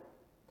different.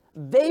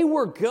 They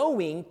were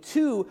going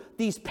to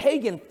these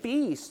pagan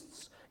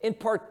feasts and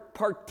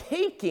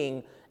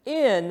partaking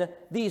in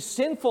these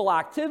sinful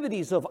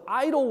activities of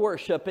idol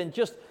worship, and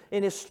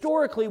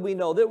historically we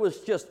know there was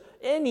just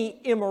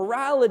any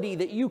immorality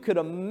that you could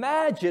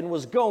imagine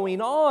was going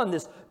on,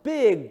 this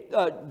big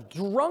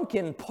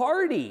drunken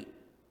party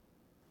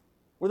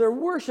where they're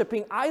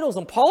worshiping idols.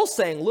 And Paul's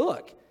saying,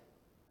 look,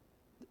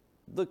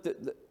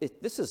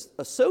 this is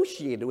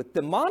associated with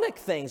demonic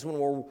things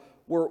when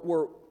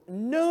we're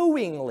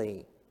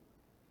knowingly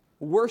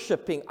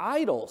worshiping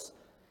idols.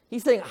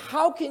 He's saying,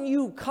 how can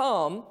you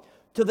come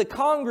to the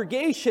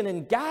congregation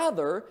and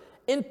gather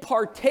and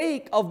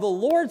partake of the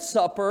Lord's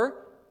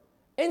Supper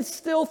and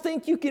still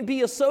think you can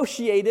be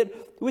associated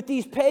with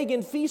these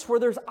pagan feasts where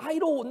there's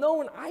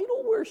known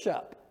idol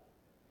worship?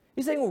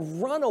 He's saying,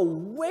 run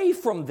away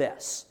from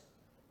this.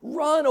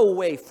 Run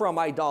away from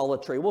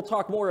idolatry. We'll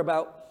talk more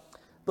about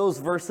those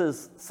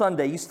verses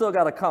Sunday. You still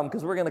got to come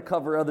because we're going to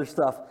cover other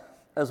stuff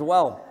as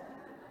well.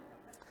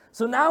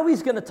 So now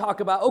he's going to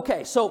talk about,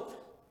 okay, so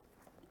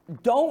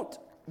don't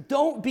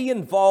don't be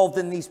involved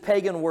in these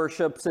pagan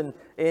worships and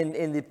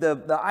in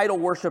the idol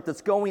worship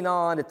that's going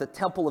on at the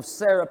temple of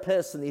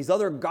Serapis and these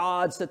other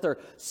gods that they're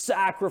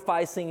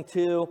sacrificing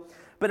to.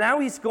 But now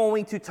he's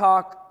going to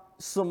talk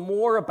some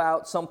more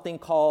about something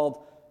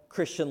called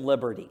Christian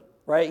liberty,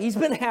 right? He's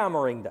been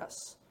hammering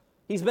this.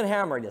 He's been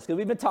hammering this because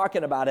we've been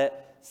talking about it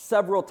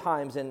several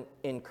times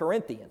in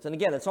Corinthians. And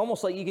again, it's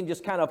almost like you can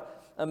just kind of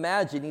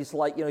imagine he's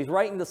like, he's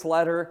writing this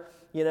letter,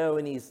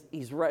 and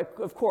he's right,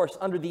 of course,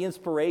 under the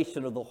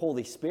inspiration of the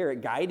Holy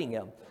Spirit guiding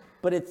him.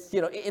 But it's,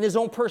 in his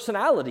own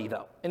personality,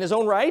 though, in his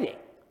own writing.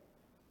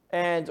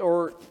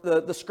 Or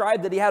the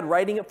scribe that he had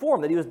writing it for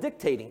him, that he was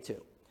dictating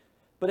to.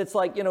 But it's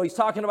like, he's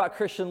talking about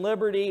Christian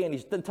liberty, and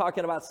he's then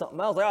talking about something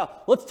else. Like,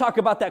 let's talk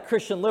about that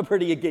Christian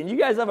liberty again. You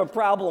guys have a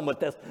problem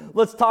with this.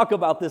 Let's talk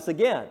about this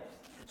again.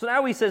 So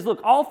now he says,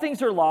 look, all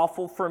things are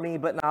lawful for me,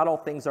 but not all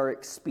things are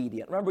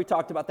expedient. Remember we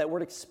talked about that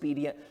word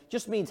expedient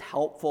just means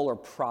helpful or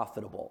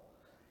profitable.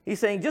 He's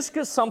saying just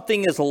because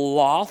something is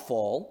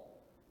lawful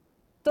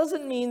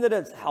doesn't mean that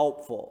it's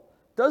helpful,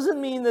 doesn't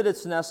mean that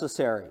it's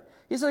necessary.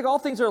 He's like, all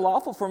things are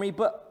lawful for me,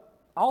 but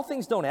all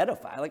things don't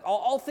edify. Like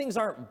all things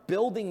aren't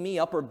building me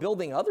up or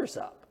building others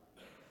up.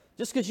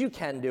 Just because you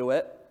can do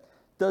it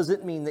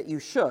doesn't mean that you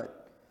should.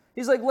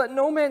 He's like, let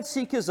no man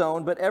seek his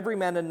own, but every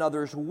man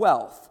another's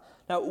wealth.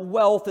 Now,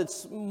 wealth,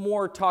 it's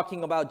more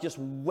talking about just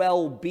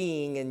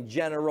well-being in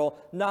general,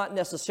 not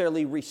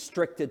necessarily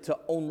restricted to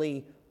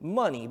only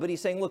money. But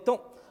he's saying, look,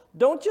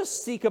 don't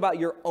just seek about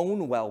your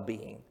own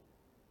well-being.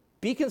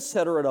 Be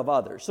considerate of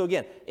others. So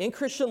again, in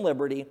Christian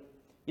liberty,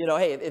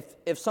 hey,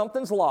 if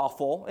something's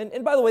lawful,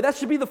 and by the way, that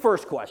should be the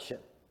first question.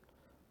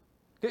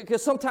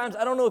 Because sometimes,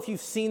 I don't know if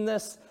you've seen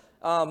this,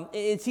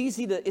 it's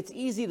easy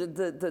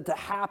to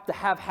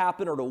have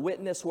happen or to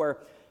witness where,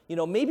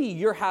 maybe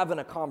you're having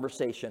a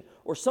conversation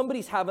or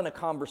somebody's having a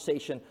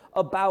conversation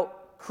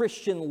about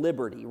Christian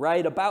liberty,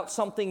 right? About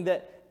something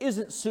that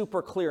isn't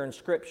super clear in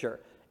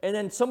Scripture. And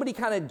then somebody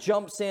kind of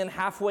jumps in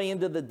halfway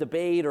into the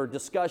debate or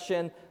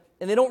discussion,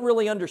 and they don't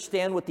really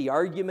understand what the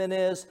argument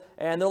is.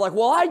 And they're like,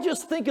 well, I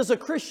just think as a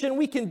Christian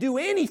we can do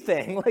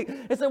anything.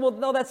 It's like, well,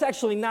 no, that's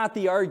actually not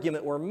the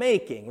argument we're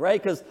making,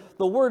 right? Because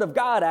the Word of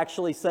God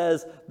actually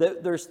says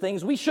that there's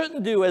things we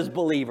shouldn't do as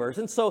believers.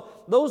 And so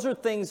those are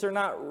things that are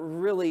not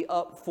really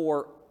up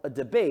for a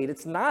debate.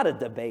 It's not a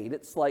debate.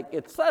 It's like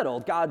it's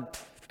settled.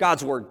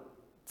 God's Word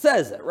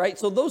says it, right?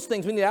 So those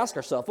things we need to ask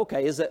ourselves,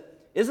 okay, is it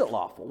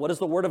lawful? What does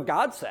the Word of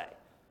God say?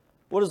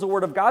 What does the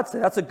Word of God say?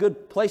 That's a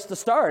good place to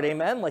start,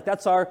 amen? Like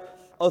that's our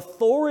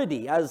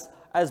authority as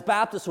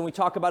Baptists when we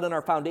talk about in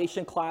our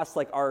foundation class,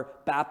 like our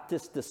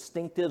Baptist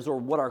distinctives or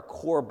what our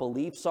core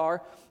beliefs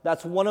are.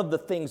 That's one of the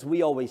things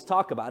we always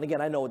talk about. And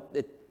again, I know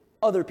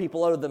other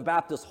people other than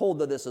Baptists hold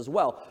to this as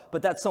well,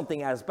 but that's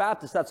something as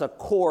Baptists, that's a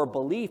core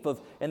belief of,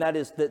 and that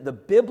is the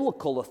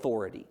biblical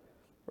authority,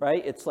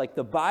 right? It's like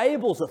the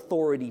Bible's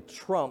authority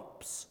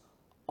trumps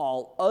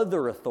all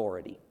other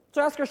authority.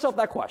 So ask yourself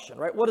that question,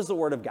 right? What does the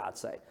Word of God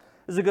say?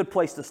 This is a good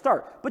place to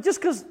start. But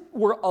just because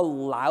we're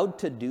allowed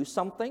to do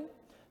something,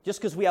 just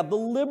because we have the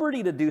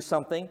liberty to do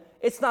something,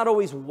 it's not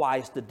always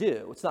wise to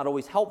do. It's not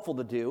always helpful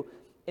to do.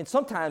 And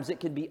sometimes it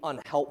can be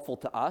unhelpful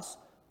to us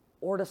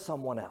or to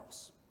someone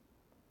else.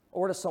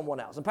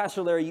 And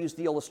Pastor Larry used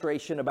the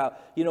illustration about,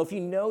 if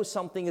you know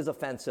something is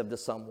offensive to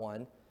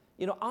someone,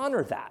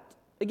 honor that.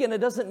 Again, it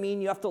doesn't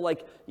mean you have to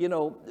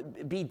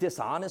be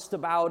dishonest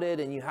about it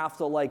and you have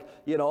to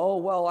oh,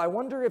 well, I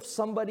wonder if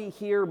somebody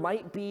here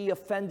might be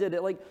offended.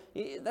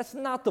 That's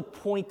not the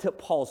point that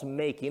Paul's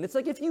making. It's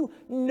like if you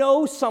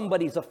know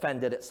somebody's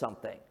offended at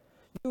something,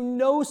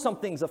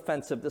 something's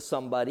offensive to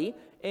somebody,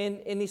 and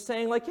he's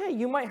saying hey,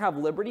 you might have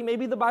liberty.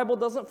 Maybe the Bible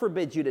doesn't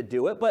forbid you to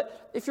do it,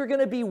 but if you're going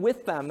to be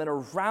with them and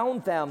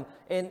around them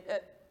and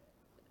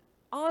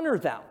honor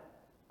them,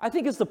 I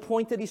think is the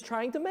point that he's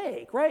trying to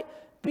make, right?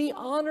 Be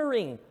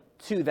honoring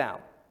to them.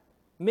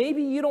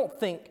 Maybe you don't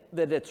think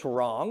that it's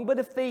wrong, but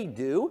if they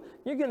do,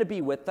 you're going to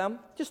be with them.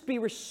 Just be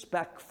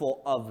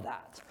respectful of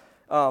that.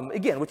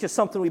 Again, which is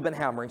something we've been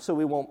hammering, so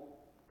we won't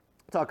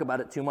talk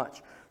about it too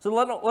much. So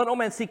let no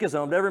man seek his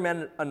own, but every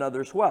man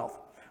another's wealth.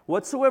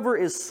 Whatsoever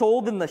is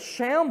sold in the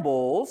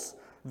shambles,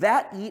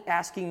 that eat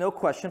asking no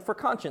question for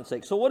conscience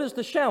sake. So what is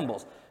the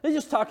shambles? They're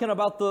just talking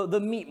about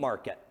the meat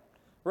market,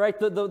 right?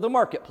 The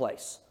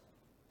marketplace.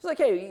 It's like,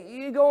 hey,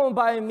 you go and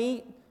buy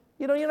meat.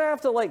 You don't have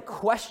to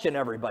question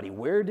everybody.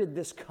 Where did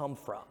this come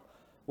from?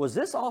 Was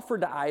this offered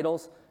to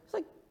idols? It's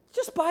like,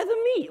 just buy the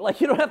meat.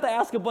 You don't have to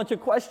ask a bunch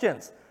of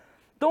questions.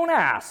 Don't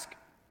ask.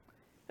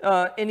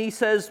 And he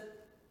says,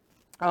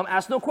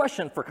 ask no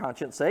question for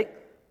conscience sake.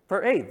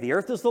 For, hey, the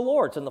earth is the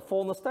Lord's and the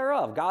fullness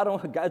thereof.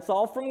 It's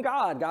all from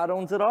God. God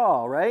owns it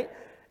all, right?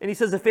 And he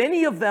says, if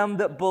any of them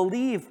that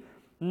believe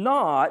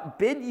not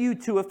bid you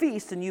to a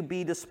feast and you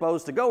be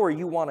disposed to go or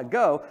you want to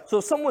go. So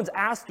if someone's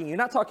asking, you're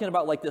not talking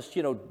about this,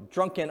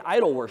 drunken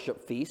idol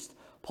worship feast.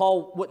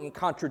 Paul wouldn't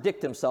contradict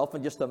himself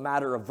in just a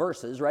matter of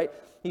verses, right?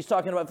 He's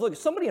talking about, look, if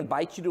somebody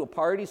invites you to a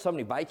party,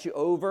 somebody invites you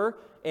over,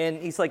 and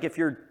he's like, if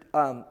you're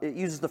it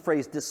uses the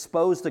phrase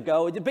disposed to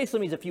go. It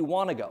basically means if you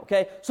want to go,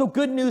 okay? So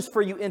good news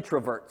for you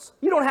introverts.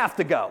 You don't have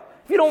to go.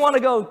 If you don't want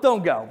to go,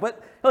 don't go.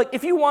 But like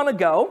if you want to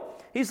go,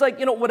 he's like,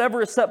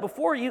 whatever is set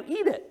before you,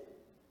 eat it.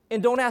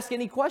 And don't ask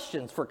any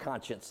questions for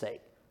conscience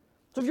sake.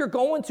 So if you're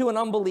going to an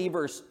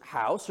unbeliever's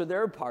house or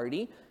their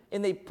party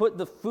and they put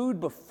the food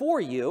before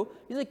you,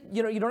 he's like,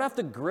 you don't have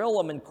to grill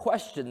them and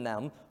question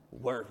them.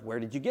 Where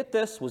did you get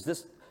this? Was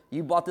this,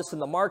 you bought this in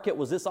the market?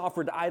 Was this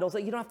offered to idols?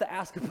 Like, you don't have to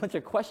ask a bunch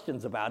of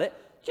questions about it.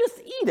 Just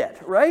eat it,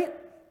 right?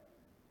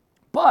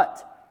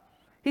 But,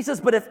 he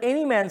says, but if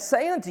any man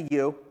say unto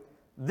you,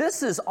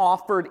 this is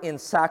offered in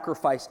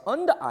sacrifice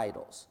unto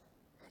idols,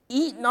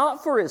 eat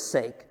not for his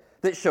sake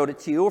that showed it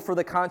to you, or for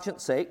the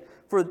conscience sake,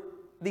 for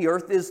the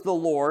earth is the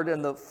Lord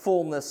and the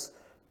fullness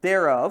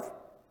thereof.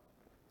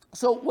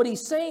 So what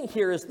he's saying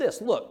here is this.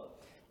 Look,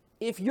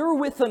 if you're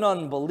with an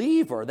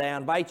unbeliever, they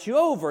invite you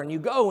over and you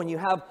go and you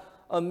have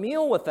a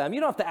meal with them, you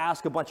don't have to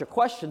ask a bunch of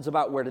questions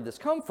about where did this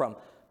come from.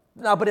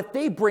 Now, but if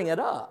they bring it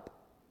up,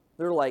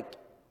 they're like,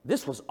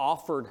 this was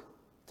offered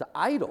to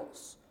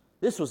idols.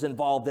 This was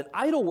involved in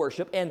idol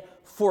worship. And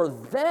for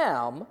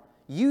them,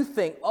 you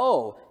think,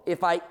 oh,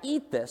 if I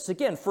eat this,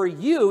 again, for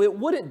you, it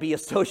wouldn't be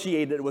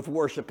associated with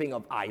worshiping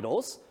of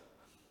idols.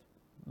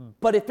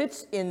 But if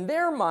it's in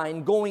their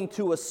mind going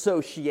to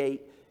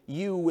associate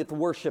you with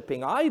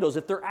worshiping idols,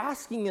 if they're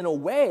asking in a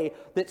way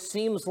that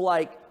seems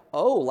like,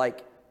 oh,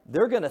 like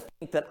they're going to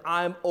think that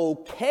I'm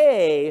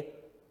okay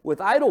with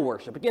idol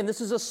worship. Again,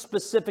 this is a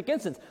specific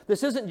instance.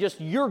 This isn't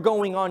just you're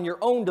going on your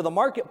own to the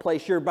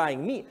marketplace, you're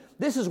buying meat.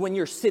 This is when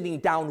you're sitting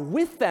down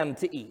with them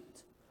to eat.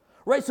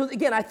 Right, so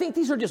again, I think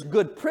these are just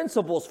good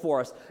principles for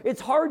us. It's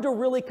hard to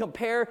really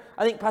compare.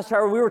 I think, Pastor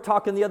Howard, we were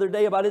talking the other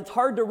day about it. It's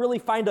hard to really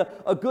find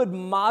a good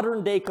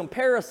modern day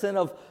comparison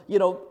of,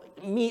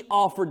 meat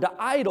offered to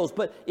idols.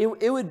 But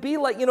it would be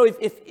like,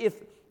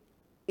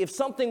 if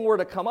something were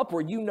to come up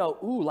where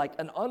like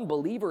an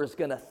unbeliever is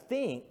going to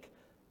think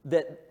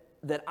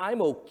that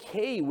I'm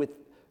okay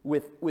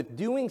with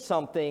doing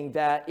something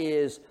that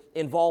is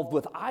involved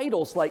with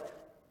idols, like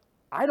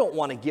I don't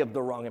want to give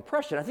the wrong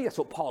impression. I think that's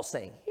what Paul's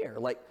saying here.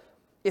 Like,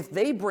 if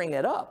they bring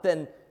it up,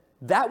 then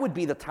that would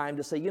be the time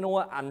to say, you know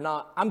what,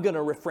 I'm going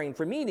to refrain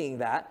from eating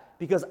that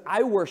because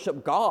I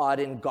worship God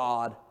and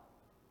God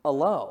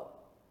alone.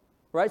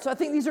 Right? So I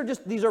think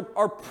these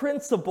are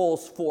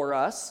principles for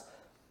us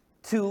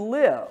to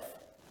live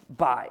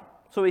by.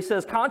 So he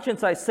says,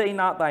 conscience, I say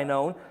not thine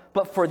own,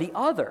 but for the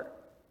other.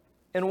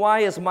 And why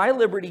is my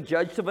liberty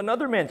judged of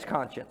another man's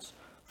conscience?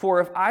 For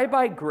if I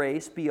by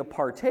grace be a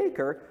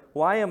partaker,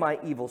 why am I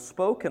evil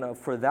spoken of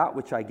for that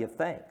which I give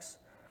thanks?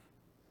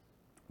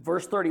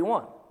 Verse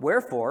 31,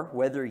 wherefore,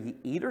 whether ye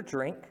eat or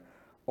drink,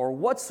 or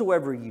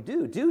whatsoever you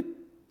do, do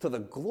to the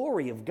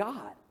glory of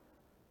God.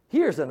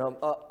 Here's an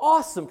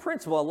awesome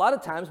principle. A lot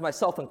of times,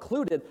 myself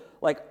included,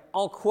 like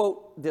I'll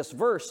quote this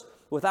verse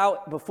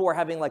before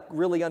having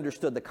really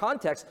understood the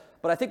context,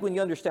 but I think when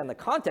you understand the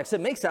context, it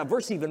makes that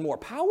verse even more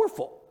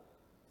powerful.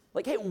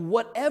 Like, hey,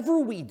 whatever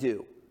we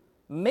do,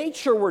 make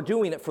sure we're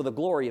doing it for the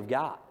glory of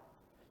God.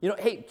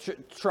 Hey,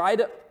 try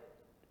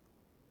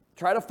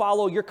to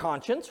follow your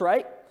conscience,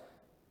 right?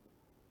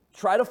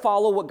 Try to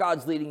follow what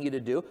God's leading you to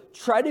do.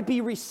 Try to be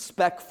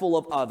respectful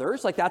of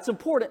others. Like, that's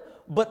important.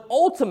 But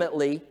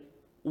ultimately,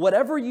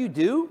 whatever you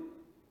do,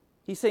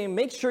 he's saying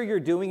make sure you're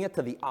doing it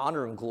to the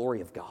honor and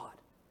glory of God.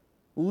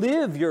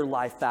 Live your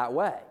life that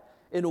way.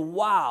 And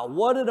wow,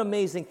 what an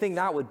amazing thing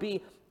that would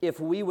be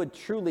if we would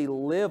truly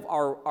live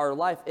our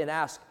life and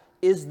ask,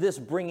 is this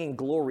bringing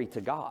glory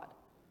to God?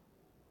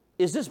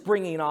 Is this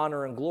bringing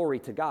honor and glory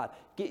to God?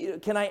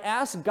 Can I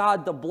ask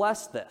God to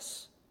bless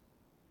this?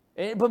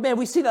 But man,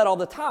 we see that all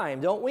the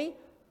time, don't we?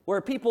 Where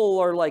people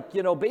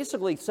are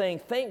basically saying,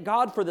 thank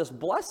God for this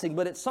blessing,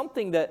 but it's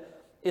something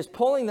that is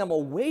pulling them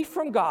away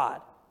from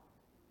God.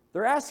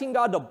 They're asking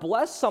God to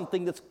bless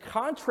something that's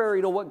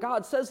contrary to what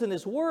God says in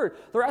His Word.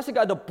 They're asking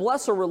God to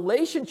bless a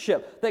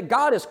relationship that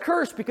God has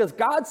cursed because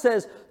God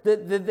says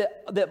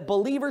that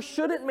believers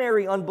shouldn't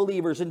marry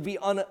unbelievers and be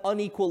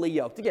unequally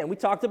yoked. Again, we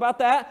talked about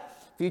that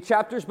a few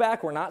chapters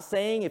back. We're not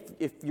saying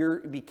if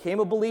you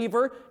became a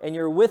believer and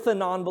you're with a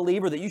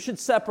non-believer that you should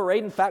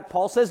separate. In fact,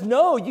 Paul says,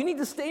 no, you need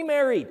to stay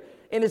married.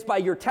 And it's by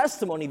your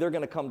testimony they're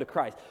going to come to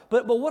Christ.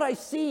 But what I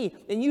see,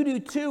 and you do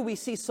too, we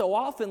see so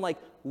often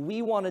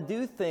we want to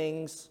do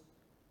things,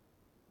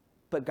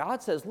 but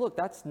God says, look,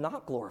 that's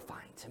not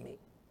glorifying to me.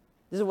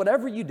 This is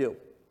whatever you do,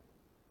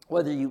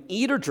 whether you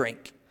eat or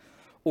drink,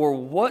 or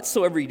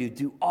whatsoever you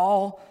do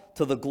all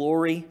to the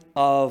glory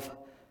of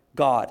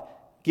God.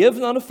 Give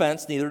none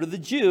offense, neither to the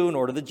Jew,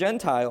 nor to the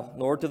Gentile,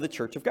 nor to the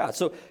church of God.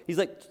 So he's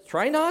like,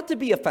 try not to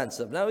be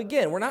offensive. Now,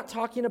 again, we're not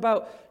talking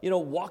about,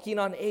 walking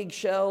on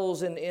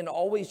eggshells and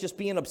always just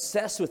being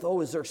obsessed with,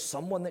 is there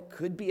someone that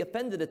could be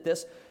offended at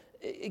this?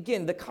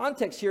 Again, the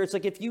context here, it's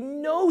like if you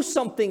know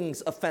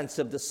something's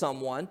offensive to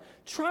someone,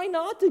 try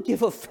not to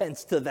give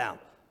offense to them.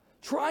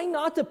 Try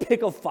not to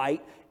pick a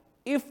fight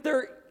if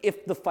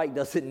the fight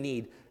doesn't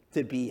need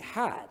to be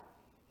had.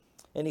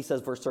 And he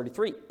says, verse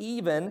 33,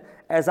 even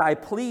as I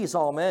please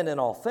all men in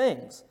all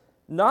things,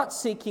 not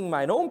seeking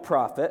mine own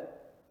profit,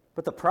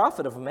 but the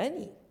profit of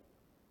many,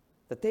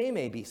 that they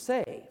may be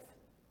saved.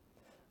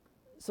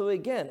 So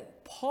again,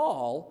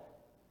 Paul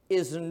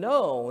is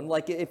known,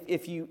 like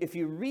if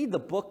you read the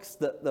books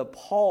that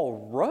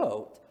Paul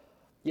wrote,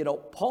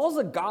 Paul's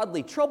a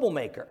godly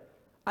troublemaker.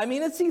 I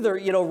mean, it's either,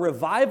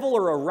 revival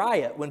or a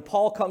riot when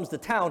Paul comes to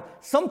town.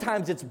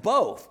 Sometimes it's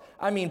both.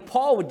 I mean,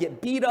 Paul would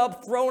get beat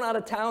up, thrown out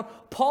of town.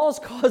 Paul's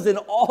causing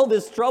all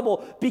this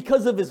trouble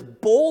because of his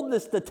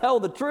boldness to tell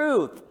the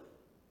truth.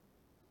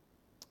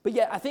 But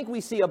yet, I think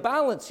we see a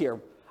balance here.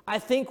 I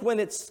think when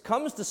it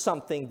comes to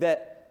something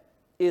that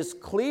is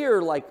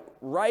clear, like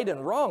right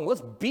and wrong,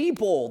 let's be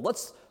bold.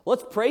 Let's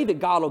pray that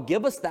God will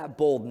give us that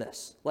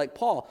boldness, like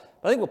Paul.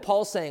 But I think what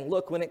Paul's saying,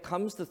 look, when it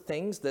comes to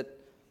things that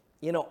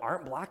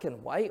aren't black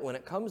and white, when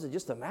it comes to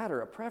just a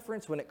matter of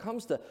preference, when it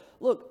comes to,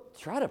 look,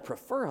 try to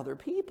prefer other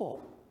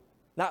people.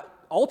 Now,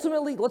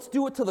 ultimately, let's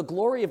do it to the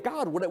glory of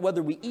God,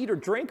 whether we eat or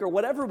drink or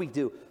whatever we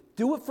do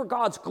it for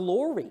God's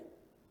glory.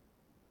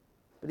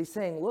 But he's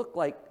saying, look,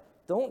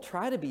 don't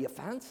try to be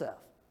offensive.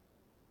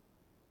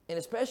 And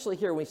especially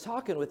here, when he's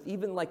talking with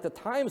even like the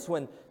times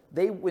when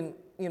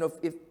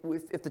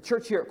if the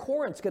church here at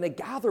Corinth's going to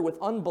gather with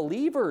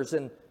unbelievers,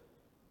 and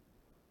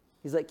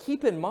he's like,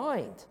 keep in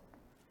mind,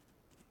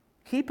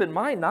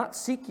 not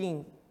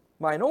seeking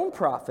mine own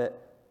profit,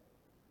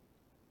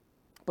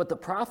 but the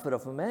profit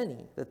of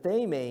many, that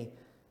they may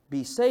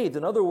be saved.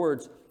 In other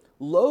words,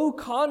 low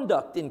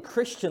conduct in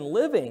Christian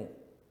living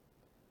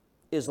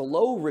is a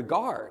low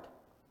regard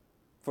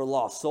for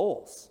lost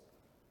souls.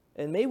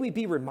 And may we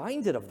be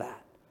reminded of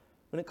that.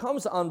 When it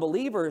comes to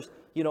unbelievers,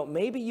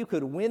 maybe you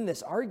could win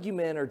this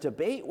argument or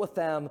debate with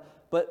them,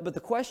 but the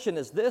question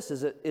is this,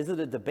 is it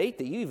a debate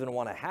that you even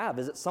want to have?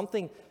 Is it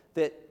something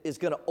that is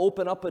going to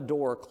open up a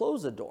door or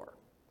close a door?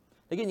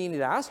 Again, you need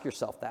to ask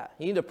yourself that.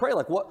 You need to pray,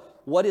 like,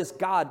 what is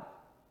God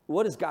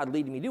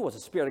leading me to do? What's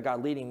the Spirit of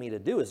God leading me to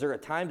do? Is there a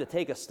time to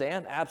take a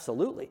stand?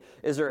 Absolutely.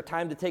 Is there a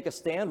time to take a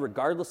stand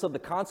regardless of the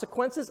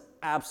consequences?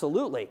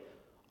 Absolutely.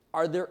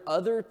 Are there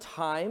other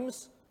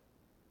times,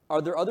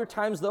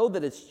 though,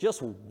 that it's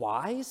just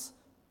wise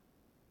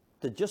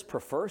to just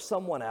prefer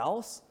someone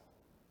else?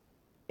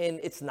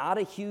 And it's not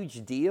a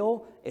huge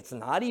deal. It's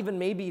not even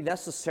maybe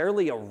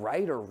necessarily a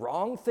right or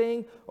wrong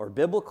thing, or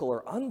biblical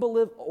or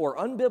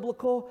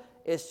unbiblical.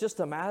 It's just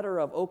a matter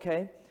of,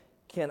 okay,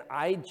 can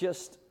I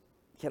just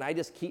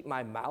keep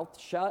my mouth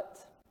shut?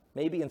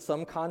 Maybe in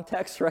some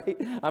context, right?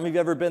 How many of you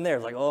have ever been there?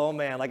 It's like, oh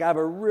man, I have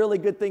a really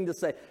good thing to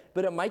say.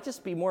 But it might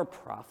just be more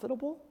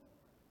profitable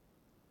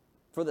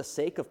for the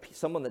sake of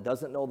someone that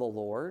doesn't know the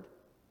Lord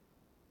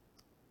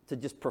to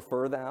just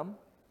prefer them,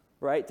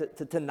 right?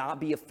 To not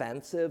be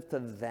offensive to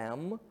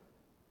them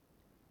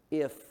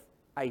if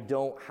I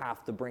don't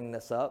have to bring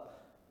this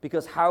up.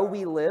 Because how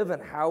we live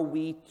and how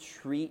we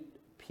treat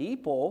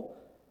people,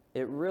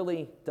 it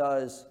really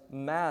does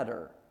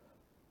matter.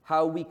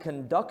 How we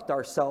conduct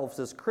ourselves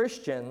as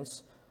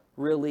Christians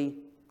really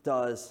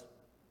does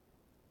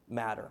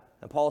matter.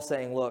 And Paul's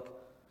saying,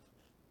 look,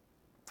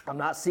 I'm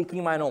not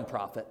seeking mine own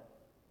profit.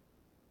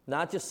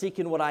 Not just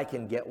seeking what I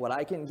can get, what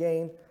I can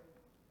gain,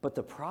 but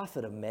the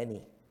profit of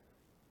many,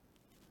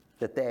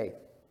 that they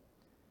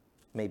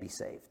may be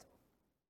saved.